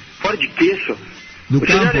 Fora de quê, senhor? Do Você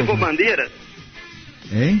campo? já levou bandeira?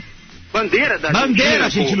 Hein? Bandeira da Bandeira, Argentina,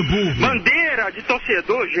 gente, pô. no burro. Bandeira de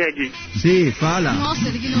torcedor, Jeg. Sim, fala. Nossa,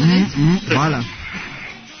 ele ignorante. Fala.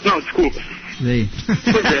 Não, desculpa. Sim.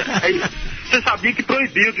 Pois é, aí, você sabia que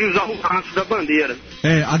proibiu de usar o rastro da bandeira.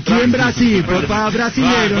 Aqui em Brasil, para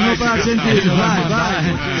brasileiro, não para argentino.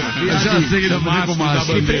 Vai. Eu já sei que ele vai com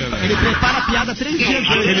massa. Ele prepara a piada 3 dias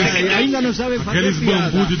antes. Ainda não sabe fazer Aqueles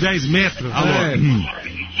piada. bambu de 10 metros.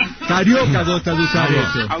 Carioca gosta de usar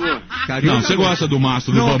isso. Alô? Não, você gosta do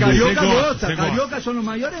mastro do Não, bambu. carioca Você gosta. Carioca são os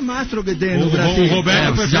maiores mastros que tem no Brasil. O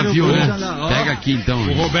Roberto Você já prefere viu, né? Ó. Pega aqui então.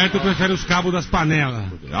 O Roberto prefere os cabos das panelas.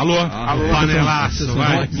 Alô? Panelaço,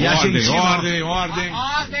 vai. E ordem.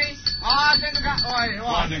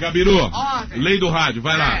 Ordem, Gabiru. Lei do rádio,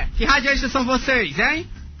 vai lá. Que radialistas são vocês, hein?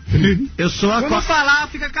 Eu sou a... Quando falar,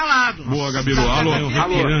 fica calado. Boa, Gabiru. Alô?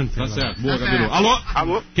 Tá certo. Boa, Gabiru. Alô?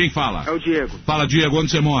 Alô? Quem fala? É o Diego. Fala, Diego,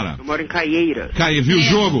 onde você mora? Eu moro em Caieira. Viu o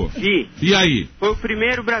jogo? Vi. E aí? Foi o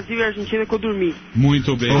primeiro Brasil e Argentina que eu dormi.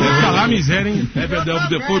 Muito bem. Calar miséria, hein? É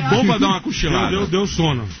verdade, foi bom pra dar uma cochilada. Deu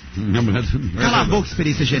sono. Cala a boca,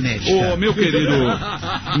 experiência genética. Ô, meu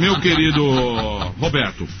querido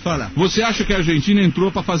Roberto. Fala. Você acha que a Argentina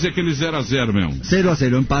entrou pra fazer aquele 0x0 mesmo?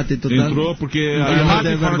 0-0, empate total. Entrou porque...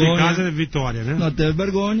 Empate fora de casa é vitória, né? Não teve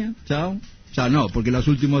vergonha, tchau. Já não, porque os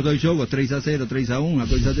últimos 2 jogos, 3-0, 3-1, uma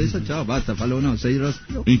coisa dessa, tchau, basta, falou não, 6-0.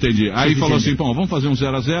 Entendi. Aí falou assim, bom, vamos fazer um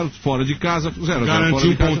 0x0 fora de casa, 0x0 Garantir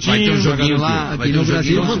um pontinho, vai ter um joguinho lá. Aqui no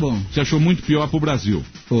Brasil foi bom. Você achou muito pior pro Brasil?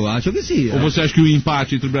 Eu acho que sim. Ou você acha que o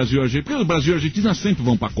empate entre o Brasil e a Argentina... Porque o Brasil e a Argentina sempre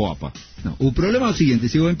vão pra Copa. Não, o problema é o seguinte,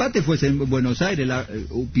 se o empate fosse em Buenos Aires,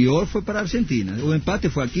 o pior foi para a Argentina. O empate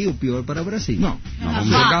foi aqui, o pior para o Brasil. Não, vamos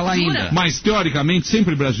jogar lá ainda. Mas, teoricamente,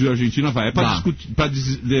 sempre Brasil e Argentina vai. É pra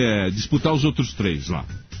disputar os outros 3 lá.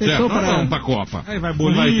 Certo? Não vamos pra Copa. Aí vai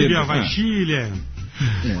Bolívia, vai Chile.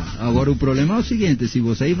 Agora, o problema é o seguinte, se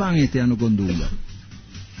vocês vão este ano com Dunga...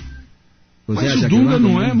 Mas o Dunga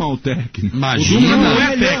não é mau técnico. Imagina. O Dunga não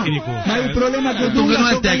é técnico. Mas o problema é que o Dunga não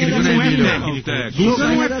é técnico, né, Emílio? Dunga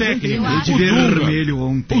não é técnico. De vermelho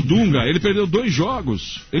ontem. O Dunga, ele perdeu 2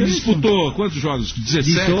 jogos. Ele disputou quantos jogos?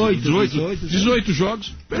 18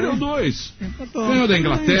 jogos, perdeu 2. Ganhou da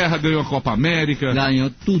Inglaterra, ganhou a Copa América.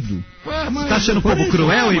 Ganhou tudo. Você tá achando o povo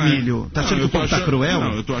cruel, Emílio? Tá achando que o povo tá cruel?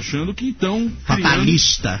 Não, eu tô achando que estão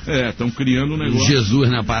fatalista. Estão criando um negócio. Jesus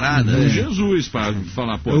na parada? Jesus, para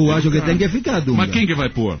falar, pô. Eu acho que tem que ficar, Dunga. Mas quem que vai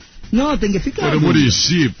pôr? Não, tem que ficar. Para o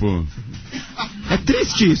município. É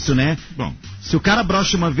triste isso, né? Bom. Se o cara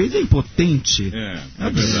brocha uma vez, é impotente. É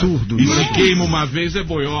absurdo. E se queima uma vez, é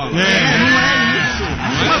boiola. Não é isso.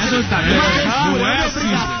 Não é assim.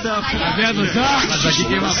 Tá vendo só? Mas aqui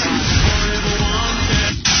queima.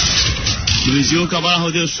 Luizinho Cabana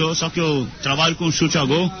Rodeio Show, só que eu trabalho com chute a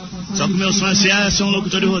gol. Só que o meu sonho é ser um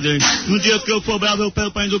locutor de rodeio. No dia que eu for bravo, eu pego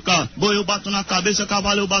pra educar. Boi eu bato na cabeça,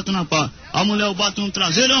 cavalo eu bato na pá. A mulher eu bato no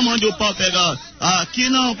traseiro, eu mando o pau pegar. Aqui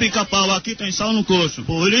não pica pau, aqui tem sal no coxo.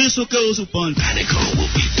 Por isso que eu uso pano.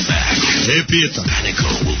 Repita.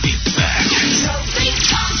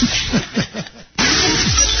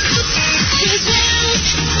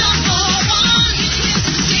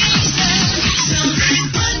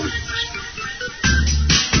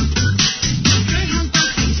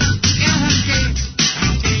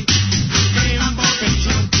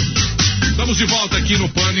 Estamos de volta aqui no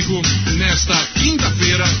Pânico, nesta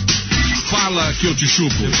quinta-feira. Fala que eu te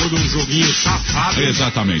chupo. Depois de um joguinho safado.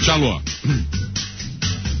 Exatamente. Alô?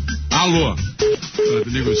 Alô?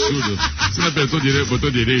 Nego surdo. Você não apertou direito,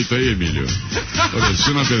 botou direito aí, Emílio?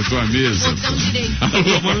 Você não apertou a mesa. Alô?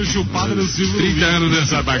 Tomando chupada no Silvio. 30 anos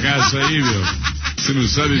nessa bagaça aí, meu. Você não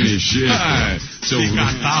sabe mexer. Seu...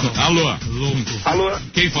 Alô? Alô?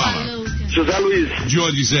 Quem fala? José Luiz. De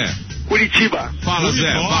onde, Zé? Curitiba. Fala,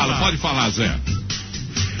 Zé. Fala, pode falar, Zé.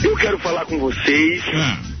 Eu quero falar com vocês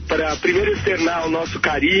para primeiro externar o nosso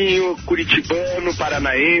carinho curitibano,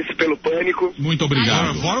 paranaense, pelo Pânico. Muito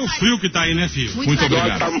obrigado. Fora o frio que tá aí, né, filho? Muito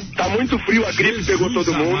obrigado. Tá muito frio, a gripe pegou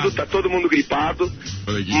todo mundo, tá todo mundo gripado,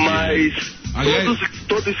 mas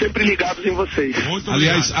todos sempre ligados em vocês.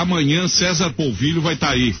 Aliás, amanhã César Polvilho vai estar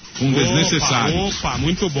aí, com Desnecessário. Opa,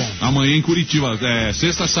 muito bom. Amanhã em Curitiba,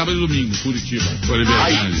 sexta, sábado e domingo, Curitiba.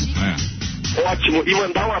 Ótimo. E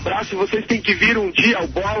mandar um abraço. E vocês têm que vir um dia ao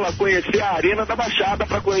Bola conhecer a Arena da Baixada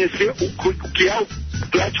para conhecer o que é o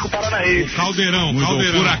Atlético Paranaense. Caldeirão.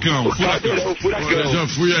 Furacão. Furacão. Já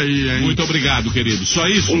fui aí, hein? Muito obrigado, querido. Só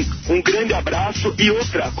isso? Um grande abraço. E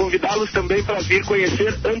outra, convidá-los também para vir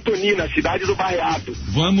conhecer Antonina, cidade do Barreado.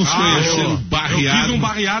 Vamos conhecer o Barreado. Eu fiz um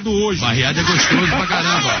barreado hoje. Barreado é gostoso pra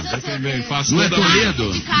caramba. Não é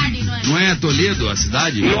Toledo? Não é Toledo a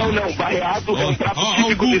cidade? Não. Barreado é um prato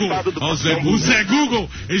típico do estado do Paraná. O Zé Google,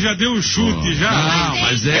 ele já deu um chute já. Não,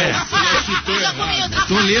 mas é.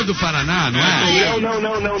 Toledo, Paraná, não é?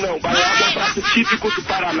 Não. Barreado é um prato típico do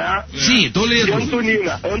Paraná. Sim, Toledo. E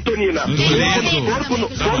Antonina.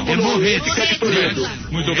 É morrer. Fica de Toledo.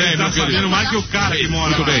 Muito bem, tá sabendo mais que o cara que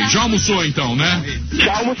mora. Muito bem. Já almoçou então, né?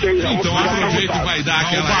 Já almocei. Então aproveita e vai dar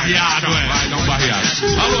aquela barreado. Vai dar um barreado.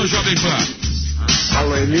 Alô, Jovem Pan.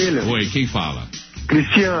 Alô, Emílio. Oi, quem fala?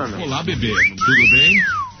 Cristiano. Olá, bebê. Tudo bem?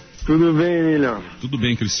 Tudo bem, Emílio. Tudo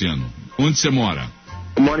bem, Cristiano. Onde você mora?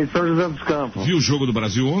 Eu moro em São José dos Campos. Viu o jogo do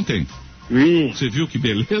Brasil ontem? Vi. Você viu que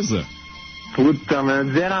beleza? Puta, mas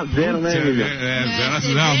 0x0, né, Emílio?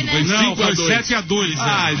 0x0. Não, foi 7x2.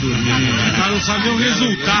 Ai, dormi. O cara não sabia o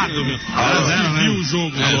resultado, meu. 0x0, né? Viu o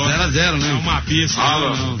jogo. 0x0, né? É uma besta.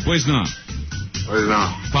 Pois não. Pois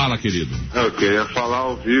não. Fala, querido. Eu queria falar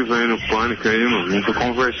ao vivo aí no Pânico aí, mano. Nunca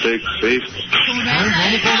conversei com vocês.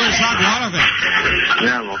 Vamos conversar agora, velho.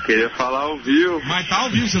 Irmão, queria falar ao vivo. Mas tá ao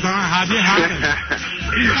vivo, você tá na rádio errada.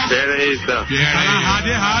 Pera aí, então. Tá na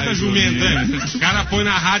rádio errada, jumenta. O cara põe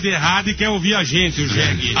na rádio errada e quer ouvir a gente, o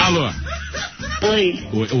jegue. Alô. Oi.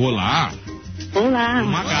 Olá. Olá.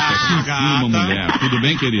 Uma gata. Uma mulher. Tudo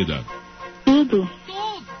bem, querida? Tudo.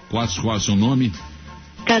 Qual é o seu nome?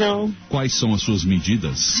 Carol. Quais são as suas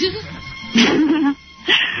medidas?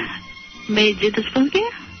 Medidas por quê?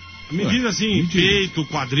 Medidas assim, peito,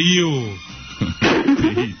 quadril.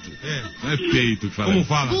 Peito. Não é peito que fala. Como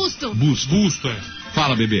fala? Busto. Busto, é.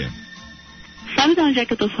 Fala, bebê. Sabe de onde é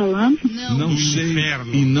que eu tô falando? Não sei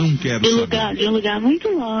e não quero saber. De um lugar muito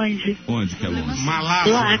longe. Onde que é longe?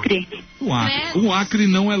 Do Acre. O Acre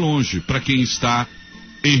não é longe para quem está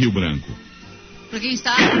em Rio Branco. Pra quem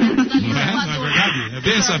está Não é verdade?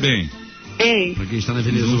 Pensa bem. Ei. Pra quem está na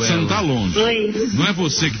Venezuela. Você não está longe. Oi. Não é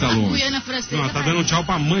você que está longe. Guiana Francesa. Não, tá dando tchau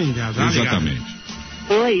pra mãe, né? Exatamente.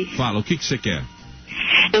 Oi. Fala, o que você quer?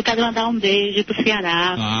 Eu quero mandar um beijo pro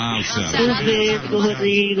Ceará. O Ceará. Pro Zé, pro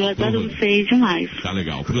Rodrigo. Adoro vocês demais. Tá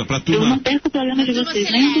legal. Pra Eu turma... não perco o programa de vocês,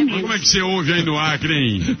 nem um domingo. Como é que você ouve aí no Acre,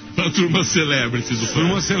 hein? Pra turma celebrity do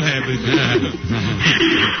Turma celebrity.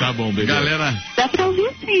 Tá bom, bebê. Galera... Dá pra ouvir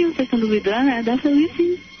sim, vocês estão duvidando, né? Dá pra ouvir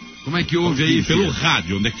sim. Como é que ouve aí? Pelo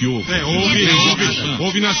rádio, onde é que ouve?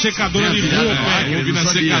 Ouve na secadora de roupa. Ouve na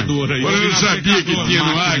secadora. Eu não sabia que tinha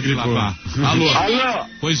no Acre, pô. Alô? Alô?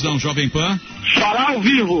 Pois não, Jovem Pan? Falar ao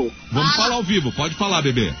vivo. Vamos falar ao vivo, pode falar,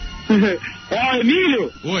 bebê. É o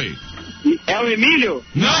Emílio? Oi. É o Emílio?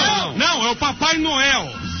 Não, é o Papai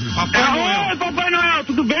Noel. Papai Noel. Oi, Papai Noel,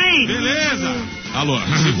 tudo bem? Beleza. Alô?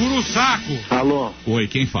 Segura o saco. Alô? Oi,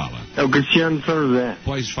 quem fala? É o Cristiano de São José.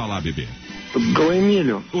 Pode falar, bebê. Oi,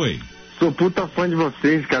 Emílio. Oi. Sou puta fã de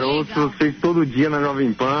vocês, cara. Eu ouço vocês todo dia na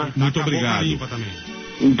Jovem Pan. Muito obrigado.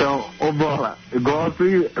 Então, ô Bola, eu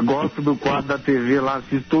gosto do quadro da TV lá,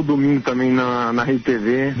 assisto todo domingo também na Rede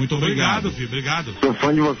TV. Muito obrigado, filho, obrigado. Sou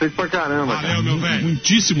fã de vocês pra caramba. Valeu, cara. meu velho.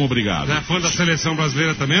 Muitíssimo obrigado. Você é fã da seleção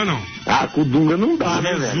brasileira também ou não? Ah, com o Dunga não dá,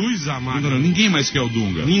 né, velho? Jesus amado. Não, ninguém mais quer o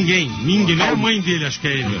Dunga. Ninguém, nem a mãe dele, acho que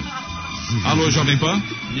é ele. Alô, Jovem Pan?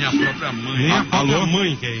 Minha própria mãe. Nem a própria Alô?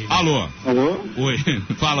 mãe que é ele. Alô? Alô? Oi.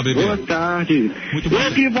 Fala, bebê. Boa tarde. Muito bom.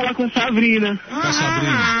 Eu queria falar com a Sabrina. Com a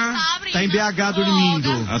Sabrina. Tá em BH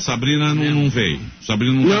dormindo. A Sabrina não veio.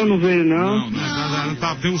 Sabrina não. Não veio, não. Não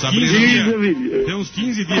tá, tem uns Sabrina 15 dias. Emílio. Tem uns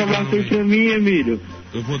 15 dias. Fala que ela não assim vem. pra mim, Emílio.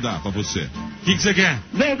 Eu vou dar pra você. O que você quer?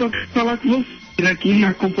 Vem, eu quero falar com você aqui,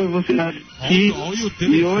 acompanho você aqui. Olha o E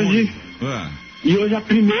telefone. hoje... Ah. E hoje é a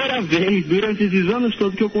primeira vez, durante esses anos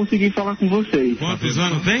todos, que eu consegui falar com vocês. Quantos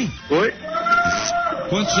anos tem? Oi?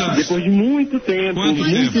 Quantos anos? Depois de muito tempo,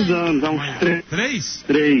 muitos anos, há uns 3. 3?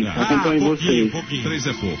 3, acompanho vocês. Pouquinho. 3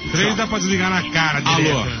 é pouco. 3 dá pra desligar na cara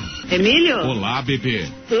direto. Alô? Emílio? Olá, bebê.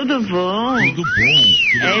 Tudo bom? Tudo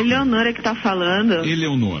bom? É a Eleonora que tá falando.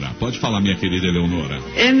 Eleonora. Pode falar, minha querida Eleonora.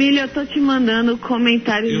 Emílio, eu tô te mandando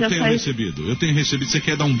comentários Eu já tenho faz... recebido. Você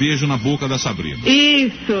quer dar um beijo na boca da Sabrina.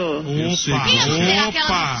 Isso! Eu sei que É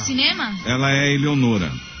aquela do cinema? ela é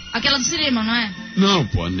Eleonora. Aquela do cinema, não é? Não,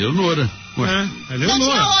 pô, Leonora. Não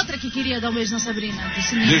tinha outra que queria dar um beijo na Sabrina, do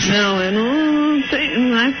cinema. Não, eu não sei,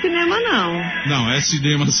 não é cinema não. Não, é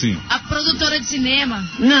cinema sim. A produtora de cinema.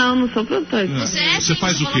 Não sou produtora. Você é? Você sim,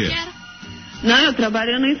 faz o falou quê? que era. Não, eu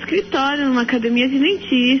trabalho no escritório, numa academia de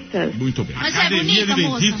dentistas. Muito bem. Mas Academia é bonita, de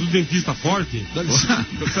moça. dentista, tudo dentista forte.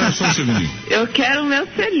 Espera só um segundinho. Eu quero o meu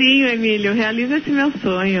selinho, Emílio. Realiza esse meu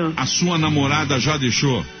sonho. A sua namorada já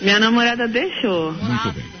deixou? Minha namorada deixou.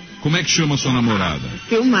 Muito bem. Como é que chama a sua namorada?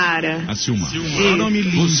 Silmara. A Silmara. Isso. Nome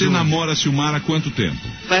lindo. Você namora a Silmara há quanto tempo?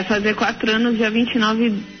 Vai fazer 4 anos, dia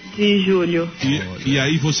 29 de julho. E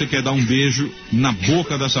aí você quer dar um beijo na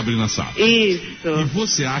boca da Sabrina Sato. Isso. E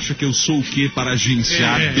você acha que eu sou o quê para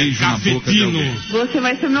agenciar beijo na boca de alguém? Você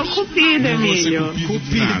vai ser meu cupido, Emílio.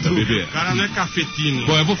 Nada, bebê. O cara não é cafetino.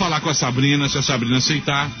 Bom, eu vou falar com a Sabrina, se a Sabrina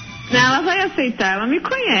aceitar. Não, ela vai aceitar, ela me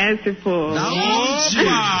conhece, pô.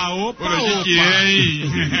 Opa, que é, hein?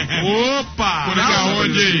 Opa! Por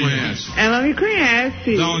aonde, hein? Ela me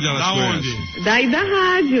conhece. Da onde ela te conhece? Daí da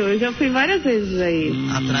rádio, eu já fui várias vezes aí.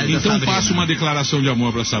 Então faça uma declaração de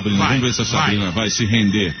amor pra Sabrina. Vamos ver se a Sabrina vai se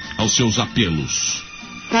render aos seus apelos.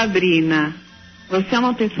 Sabrina, você é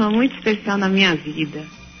uma pessoa muito especial na minha vida.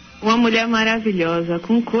 Uma mulher maravilhosa,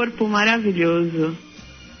 com um corpo maravilhoso.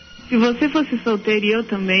 Se você fosse solteiro e eu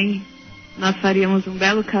também, nós faríamos um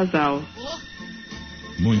belo casal.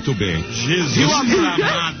 Muito bem. Jesus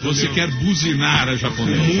amado. Você quer buzinar a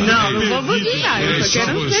japonesa? Não vou buzinar, eu só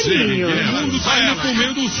quero um selinho. O mundo tá indo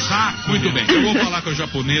comendo o saco. Muito bem, eu vou falar com a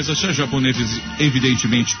japonesa. Se a japonesa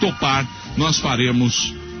evidentemente topar, nós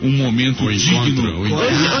faremos um momento digno.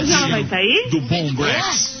 Hoje ela vai sair? Do bom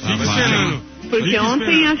Brex. Porque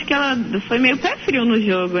ontem acho que ela foi meio pé frio no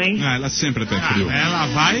jogo, hein? Ah, ela sempre é pé frio. Ela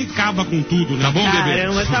vai e acaba com tudo, né? Tá bom, bebê?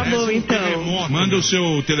 Caramba, tá bom então. Manda o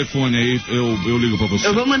seu telefone aí, eu ligo pra você.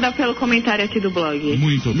 Eu vou mandar pelo comentário aqui do blog.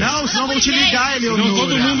 Muito bem. Não, senão vão te ligar, Eleonora. Não,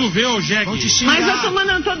 todo mundo vê o Jack. Mas eu tô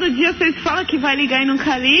mandando todo dia, vocês falam que vai ligar e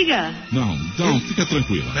nunca liga? Não, então fica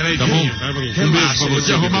tranquila. Peraí, tá bom? Um beijo pra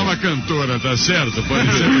você. Arrumar uma cantora, tá certo?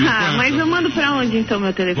 Pode ser. Mas eu mando pra onde então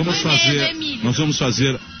meu telefone? Nós vamos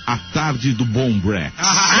fazer a tarde do bom Brex.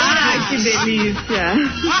 Ai, que delícia.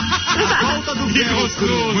 Volta do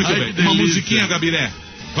velcro. Muito bem. Uma musiquinha, Gabiré.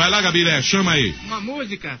 Vai lá, Gabiré, chama aí. Uma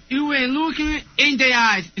música. You were looking in the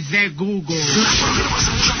eyes, Zé Google.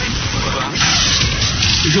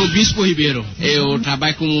 João Bispo Ribeiro, eu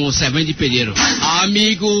trabalho como servente de pedreiro.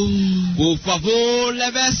 Amigo, por favor,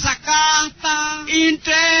 leve essa carta,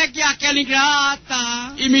 entregue àquela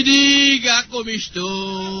ingrata e me diga como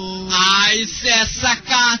estou. Ai, se essa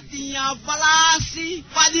cartinha falasse,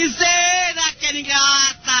 vai dizer àquela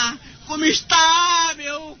ingrata como está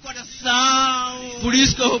meu coração. Por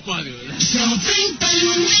isso que eu vou pôr.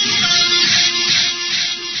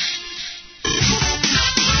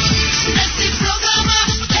 Esse programa é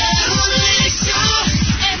um lixo,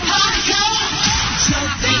 é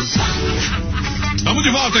Estamos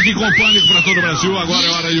de volta aqui com o Pânico para todo o Brasil. Agora é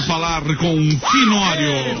hora de falar com o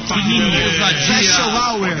Finório.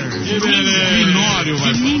 Finório.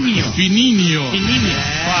 Fininho.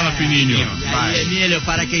 Fala, Fininho. Aí, Emílio,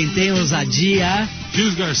 para quem tem ousadia...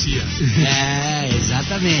 Gil Garcia. É,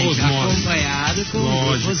 exatamente. Osmose. Acompanhado com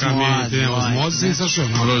Logicamente, né? Osmose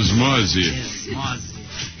sensacional. Osmose.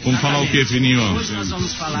 Vamos falar o que, Fininho? Hoje nós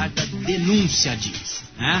vamos falar da denúncia jeans,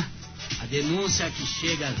 né? A denúncia que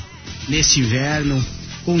chega nesse inverno,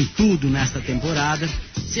 com tudo nesta temporada,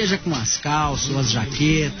 seja com as calças, as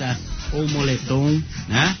jaquetas ou moletom,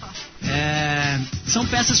 né? São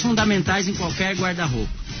peças fundamentais em qualquer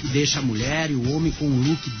guarda-roupa, que deixa a mulher e o homem com um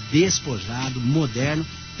look despojado, moderno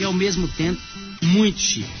e ao mesmo tempo muito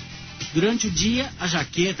chique. Durante o dia, a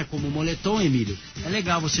jaqueta como o moletom, Emílio, é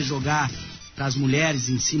legal você jogar para as mulheres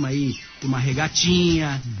em cima aí de uma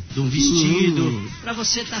regatinha, de um vestido, para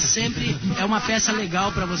você estar sempre, é uma peça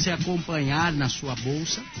legal para você acompanhar na sua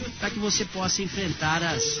bolsa, para que você possa enfrentar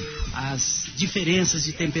as diferenças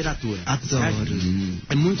de temperatura. Adoro.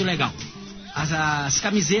 É muito legal. As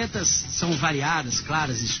camisetas são variadas,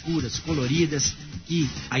 claras, escuras, coloridas, que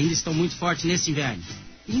ainda estão muito fortes nesse inverno.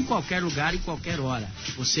 Em qualquer lugar, em qualquer hora.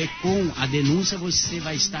 Você, com a denúncia, você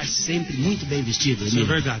vai estar sempre muito bem vestido. Isso é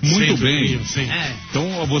verdade. Muito sempre, bem. sempre.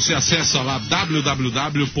 Então você acessa lá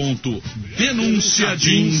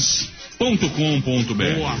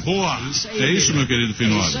www.denunciajeans.com.br. Boa. Isso aí, É isso, meu querido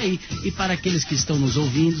Finório. Isso aí. E para aqueles que estão nos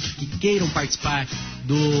ouvindo, que queiram participar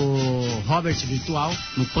do Robert Virtual,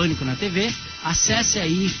 no Pânico na TV, acesse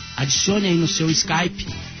aí, adicione aí no seu Skype,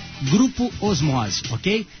 Grupo Osmose,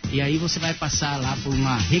 ok? E aí você vai passar lá por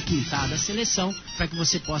uma requintada seleção para que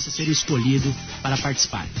você possa ser escolhido para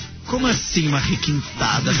participar. Como assim uma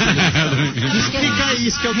requintada? Explica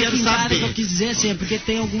isso que eu quero saber. Que eu quis dizer assim, é porque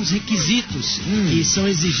tem alguns requisitos que são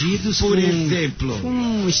exigidos. Por exemplo?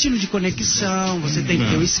 Um estilo de conexão, você tem que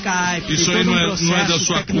ter o Skype. Isso aí não é da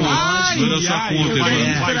sua conta. Não é da sua conta, o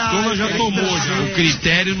Baitola já tomou, já. O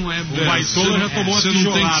critério não é... O Baitola já tomou Você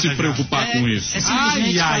não tem que se preocupar com isso. É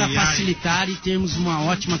simplesmente para facilitar e termos uma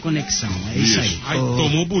ótima conexão. É isso aí. Aí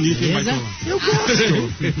tomou bonito, hein, Baitola? Eu gosto.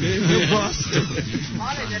 Eu gosto.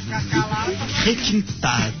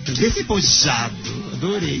 Requintado, despojado.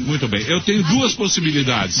 Adorei. Muito bem. Eu tenho duas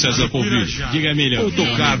possibilidades, César Polvilho. Diga, Emílio. Ou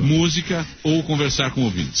tocar música ou conversar com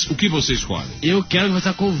ouvintes. O que você escolhe? Eu quero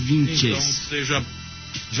conversar com ouvintes. Então seja...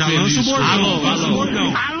 Já lança o bordão.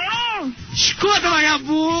 Alô. Alô? Escuta,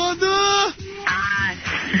 vagabundo!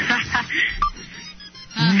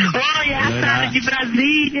 Oi, é a Sara de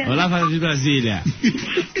Brasília. Olá, Sara de Brasília.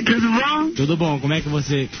 Tudo bom? Tudo bom, como é que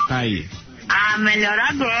você tá aí? Melhor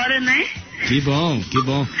agora, né? Que bom.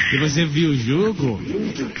 E você viu o jogo?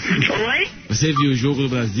 Oi? Você viu o jogo do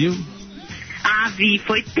Brasil? Vi,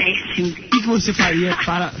 foi péssimo. O que você faria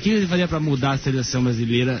para mudar a seleção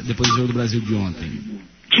brasileira depois do jogo do Brasil de ontem?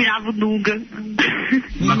 Tirava o Dunga.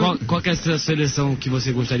 Mas qual que é a seleção que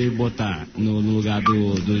você gostaria de botar no lugar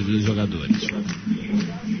dos jogadores?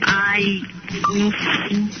 Ai,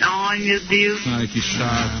 meu Deus. Ai, que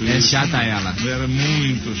chato. É chata ela. Era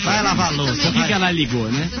muito chato. Vai lavar a louça. Por que ela ligou,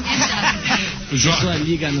 né? A pessoa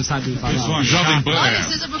liga, não sabe falar. Jovem Pan.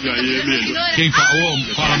 Quem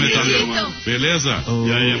fala metaleiro, mano? Beleza?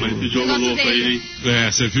 E aí, mas esse jogo louco aí, hein?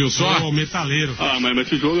 Você viu só? O metaleiro. Mas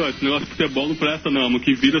esse jogo, esse negócio de futebol não presta, não. Mano,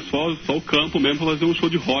 que vira só o campo mesmo pra fazer um show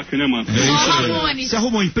de rock, né, mano? Você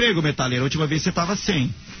arrumou um emprego, metaleiro? A última vez você tava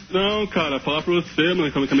sem. Não, cara, falar pra você,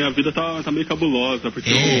 mano, que a minha vida tá meio cabulosa, porque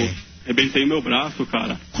eu arrebentei meu braço,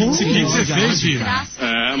 cara. O que você fez, filho?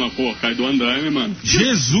 Mano, cai do andaime, mano.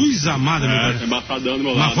 Jesus amado, meu velho. Tá embaçadão do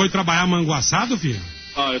meu lado. Mas foi trabalhar manguaçado, filho?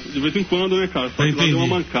 De vez em quando, né, cara? Só que lá deu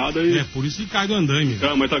uma mancada e... É, por isso que cai do andaime.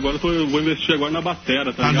 Mas agora eu vou investir agora na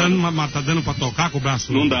batera, tá ligado? Tá dando pra tocar com o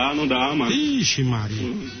braço? Não dá, mano. Ixi,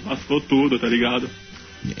 Maria. Lascou tudo, tá ligado?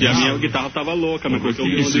 E a minha guitarra tava louca, mas porque eu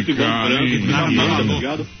vi um adesivão branco e tá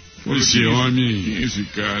ligado? Esse homem, esse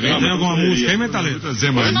cara. Tem alguma música aí, metaleiro? Põe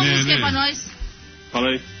uma música aí pra nós. Fala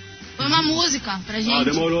aí. Põe uma música pra gente.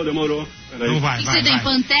 Demorou. Peraí. Então vai. O que você tem,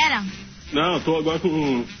 Pantera? Não, eu tô agora com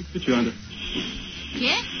o Fit Under.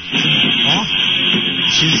 Quê?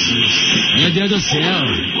 Jesus. Meu Deus do céu.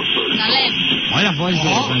 Tá leve? Olha a voz do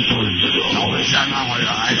cantor.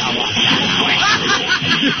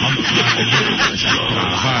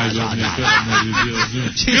 Vai, pelo amor de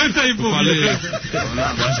Deus. Canta aí, pô.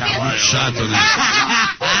 Chato, né?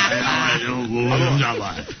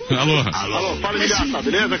 Alô, fala de graça,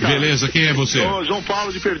 beleza, cara? Beleza, quem é você? Sou João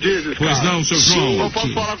Paulo de Perdizes, Pois cara. não, seu João. Eu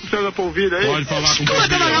posso falar com o César Polvilho aí? Pode falar com o Escuta,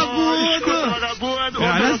 Polvilho. vagabundo!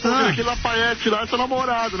 Olha só. Aquele Lafayette lá é seu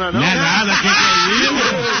namorado, né? Não é nada, que é isso?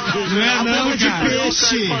 Não é não, cara.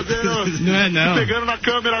 Não é não. Pegando na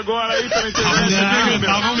câmera agora aí pela internet.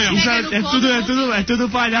 Não, isso é tudo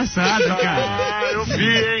palhaçada, cara. Eu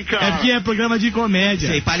vi, hein, cara. É porque é programa de comédia.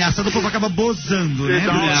 Sei, palhaçada o povo acaba bozando, né?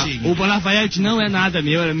 O Lafayette não é nada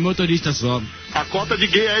meu, é motorista só. A cota de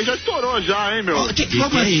gay aí já estourou já, hein, meu?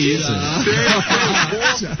 Como é isso?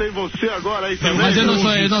 Tem você agora aí também. Mas eu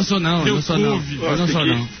não sou não.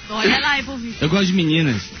 Olha lá, aí, Polvilho. Eu gosto de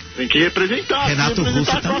meninas. Tem que representar. Renato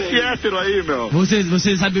Russo também. Hétero aí, meu.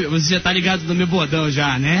 Você sabe, você já tá ligado no meu bordão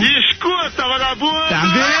já, né? Escuta, vagabundo!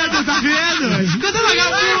 Tá vendo? Escuta,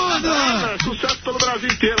 vagabundo! Sucesso pelo Brasil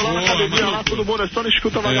inteiro, lá na academia, lá todo mundo é só não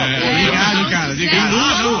escuta vagabundo. Obrigado, cara.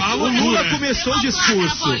 O Lula começou o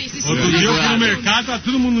discurso. Outro dia eu fui no mercado, tá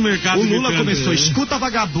todo mundo no mercado. O Lula começou, escuta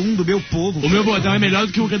vagabundo, meu povo. O meu bordão é melhor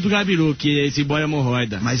do que o do Gabiru, que é esse boy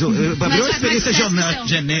hemorroida. Mas o Gabiru é uma experiência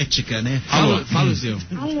genética, né? Fala o seu.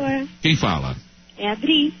 Alô, Quem fala? é a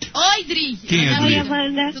Dri. Oi, Dri. Quem é Dri? Oi,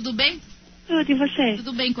 Amanda. Tudo bem? Tudo, e você?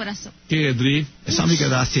 Tudo bem, coração. Quem é Dri? Essa amiga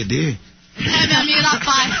da ACD? É minha amiga da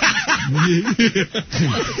paz.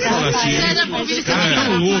 Fala assim. César Polvilho, você É tá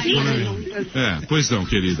louco, né? Pois não,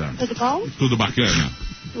 querida. Tudo bom? Tudo bacana?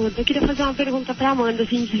 Tudo. Eu queria fazer uma pergunta pra Amanda,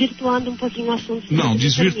 assim, desvirtuando um pouquinho o assunto. Não,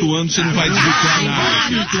 desvirtuando você não vai desvirtuar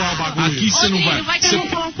nada. Aqui você não vai. Vamos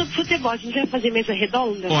falar sobre futebol, a gente vai fazer mesa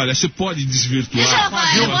redonda? Olha, você pode desvirtuar. Deixa ela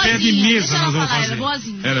falar, ela é Pé de boazinha. mesa Deixa ela nós vamos falar, ela é fazer.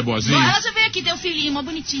 boazinha. Ela é boazinha? Ela já veio aqui, deu filhinho, uma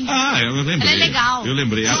bonitinha. Eu lembrei. Ela é legal. Eu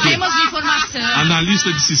lembrei. Sistemas de informação.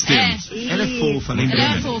 Analista de sistemas. Ela é fofa, lembrei.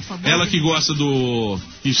 Ela é fofa. boa. Ela que gosta do...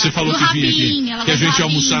 Que você falou Do que vinha rabinho, aqui. ela Que a gosta do gente ia rabinho.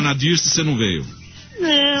 almoçar na Dirce e você não veio.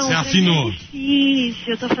 Não, Não, Você afinou. É difícil.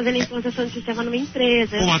 Eu tô fazendo implantação de sistema numa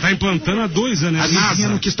empresa. Pô, mas tá implantando há 2 anos, né? A vizinha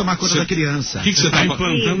não quis tomar conta da criança. O que você tá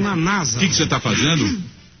implantando na NASA? O que você tá fazendo?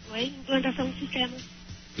 Oi? Implantação de sistema.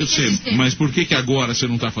 Eu sei, mas por que agora você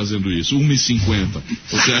não tá fazendo isso? 1h50.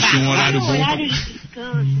 Você acha que é um horário bom? Horário de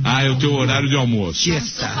descanso. Ah, é o teu horário de almoço.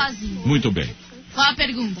 Muito bem. Qual a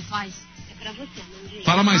pergunta? Faz. É pra você, Mandinha.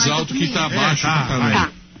 Fala mais alto que tá abaixo. Tá.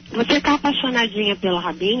 Você tá apaixonadinha pela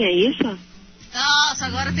Rabinha, é isso? Nossa,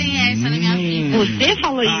 agora tem essa na minha vida. Você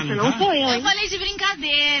falou isso, não sou eu, Eu hein? falei de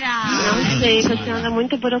brincadeira. Não sei, você anda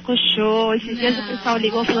muito borocochô. Esses dias o pessoal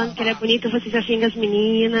ligou falando que ele é bonito, você já xinga as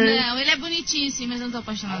meninas. Não, ele é bonitinho sim, mas eu não tô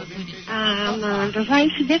apaixonada por ele. Ah, Amanda, vai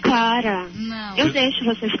se declara. Não. Eu deixo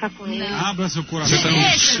você ficar com ele. Abra seu coração.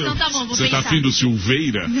 Então tá bom, vou Você tá pensar. afim do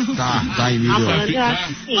Silveira? Tá, Emílio. Amanda,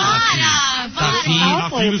 sim.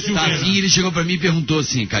 Tá afim, ele chegou pra mim e perguntou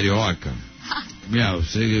assim, carioca. Meu,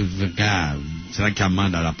 será que a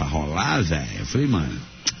Amanda dá pra rolar, Zé? Eu falei,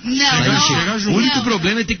 mano. O único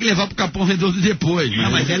problema é ter que levar pro Capão Redondo depois,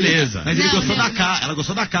 mas beleza. Mas ele gostou ela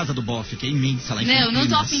gostou da casa do bofe, que é imensa lá em Não, não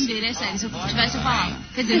tô Campinas. afim dele, é sério. Se eu tivesse, eu falava.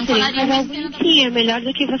 Quer dizer, não Sim, falaria mas mais é bonitinho, é melhor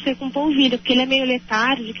do que você com polvilho, porque ele é meio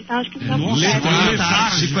letárgico e tal, acho que fica muito certo.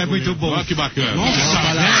 Letárgico é muito bom. Olha que bacana.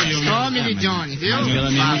 Tome, Johnny, viu?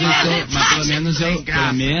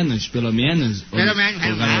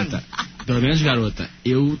 Pelo menos, garota,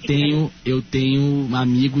 eu tenho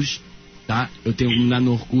amigos, tá? Eu tenho na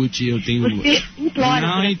Norkut, eu tenho... Você implora.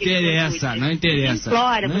 Não interessa.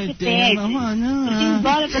 Implora, você pede. Você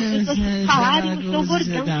implora para as pessoas falarem o seu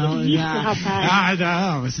bordão por isso, rapaz.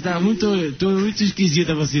 Não, você tá tô muito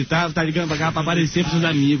esquisita, você tá ligando pra cá pra aparecer pros seus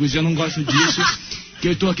amigos, eu não gosto disso. Que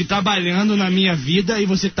eu tô aqui trabalhando na minha vida e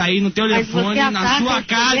você tá aí no teu telefone, na sua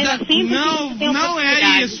casa. Não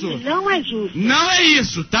é isso. Não é justo. Não é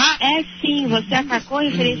isso, tá? É sim, você atacou a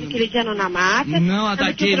referência aquele dia no Namata. Não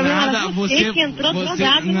ataquei nada, você que entrou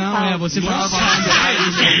drogado no não, palco. você falava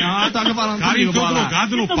não, eu tava falando Cara, comigo, entrou bola.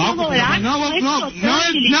 drogado no palco.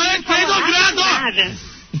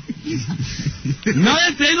 Não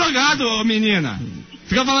entrei drogado, ô menina.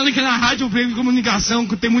 Fica falando aqui na rádio, de comunicação,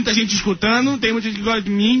 que tem muita gente escutando, tem muita gente que gosta de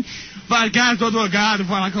mim. Fala, cara, tô drogado,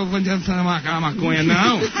 falar que eu vou adiantando aquela maconha,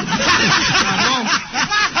 não. Tá bom?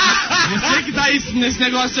 Você que tá aí nesse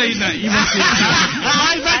negócio aí, né? E você, tá?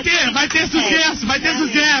 Mas vai ter sucesso.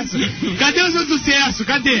 Cadê o seu sucesso?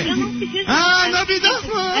 Cadê? Não me dá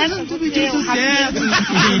fã, não tô pedindo sucesso.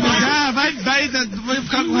 Vai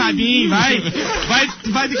ficar com o rabinho,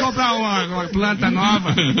 vai te comprar uma planta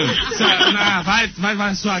nova. Vai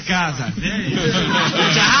pra sua casa.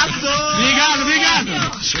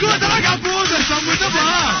 Obrigado. Escuta, vagabundo, eu sou muito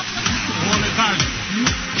bom.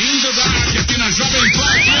 Indo da aqui na Jovem Pan.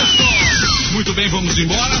 Muito bem, vamos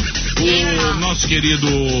embora. O nosso querido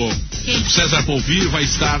César Polvir vai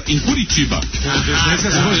estar em Curitiba.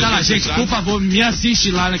 Gente, por favor, me assiste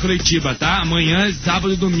lá na Curitiba, tá? Amanhã,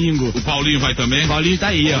 sábado e domingo. O Paulinho vai também? O Paulinho tá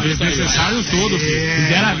aí, ó. Desnecessário todo,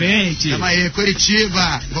 sinceramente. Tamo aí,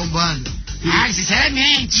 Curitiba, bombando.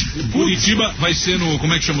 Sinceramente. Curitiba vai ser no...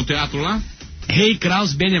 Como é que chama o teatro lá? Rei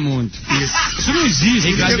Kraus Benemundo. Isso não existe.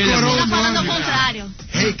 Rei Kraus Benemundo. Tá falando ao contrário.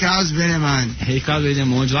 Rei Kraus Benemundo. Rei Kraus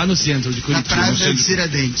Benemundo, lá no centro de Curitiba. Na Praça de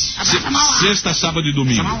Tiradentes. Sexta, sábado e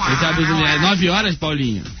domingo. Sábado e domingo. 9 horas,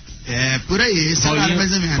 Paulinho? É, por aí, esse horário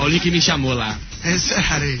mais ou menos. Paulinho que me chamou lá. Esse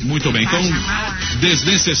horário aí. Muito bem, então,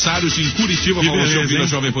 Desnecessários em Curitiba, para você ouvir a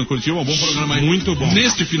Jovem Pan Curitiba, um bom programa aí. Muito bom.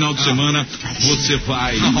 Neste final de semana, você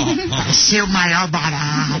vai... Seu maior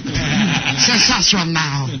barato.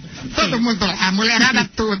 Sensacional. Todo mundo lá, a mulherada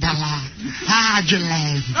toda lá. De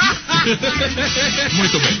leve.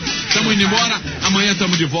 Muito bem, estamos indo embora. Amanhã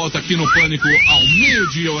estamos de volta aqui no Pânico ao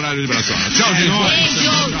meio-dia, horário de Brasília. Tchau, gente.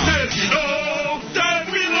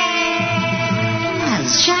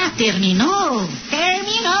 Já terminou?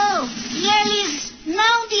 Terminou. E eles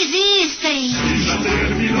não desistem. Já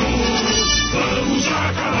terminou, vamos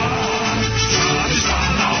acabar. Já está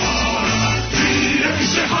na hora de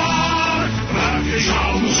encerrar. Pra quem já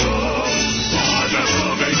almoçou, pode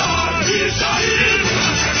aproveitar e sair pra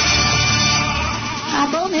chegar.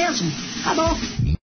 Acabou mesmo. Acabou.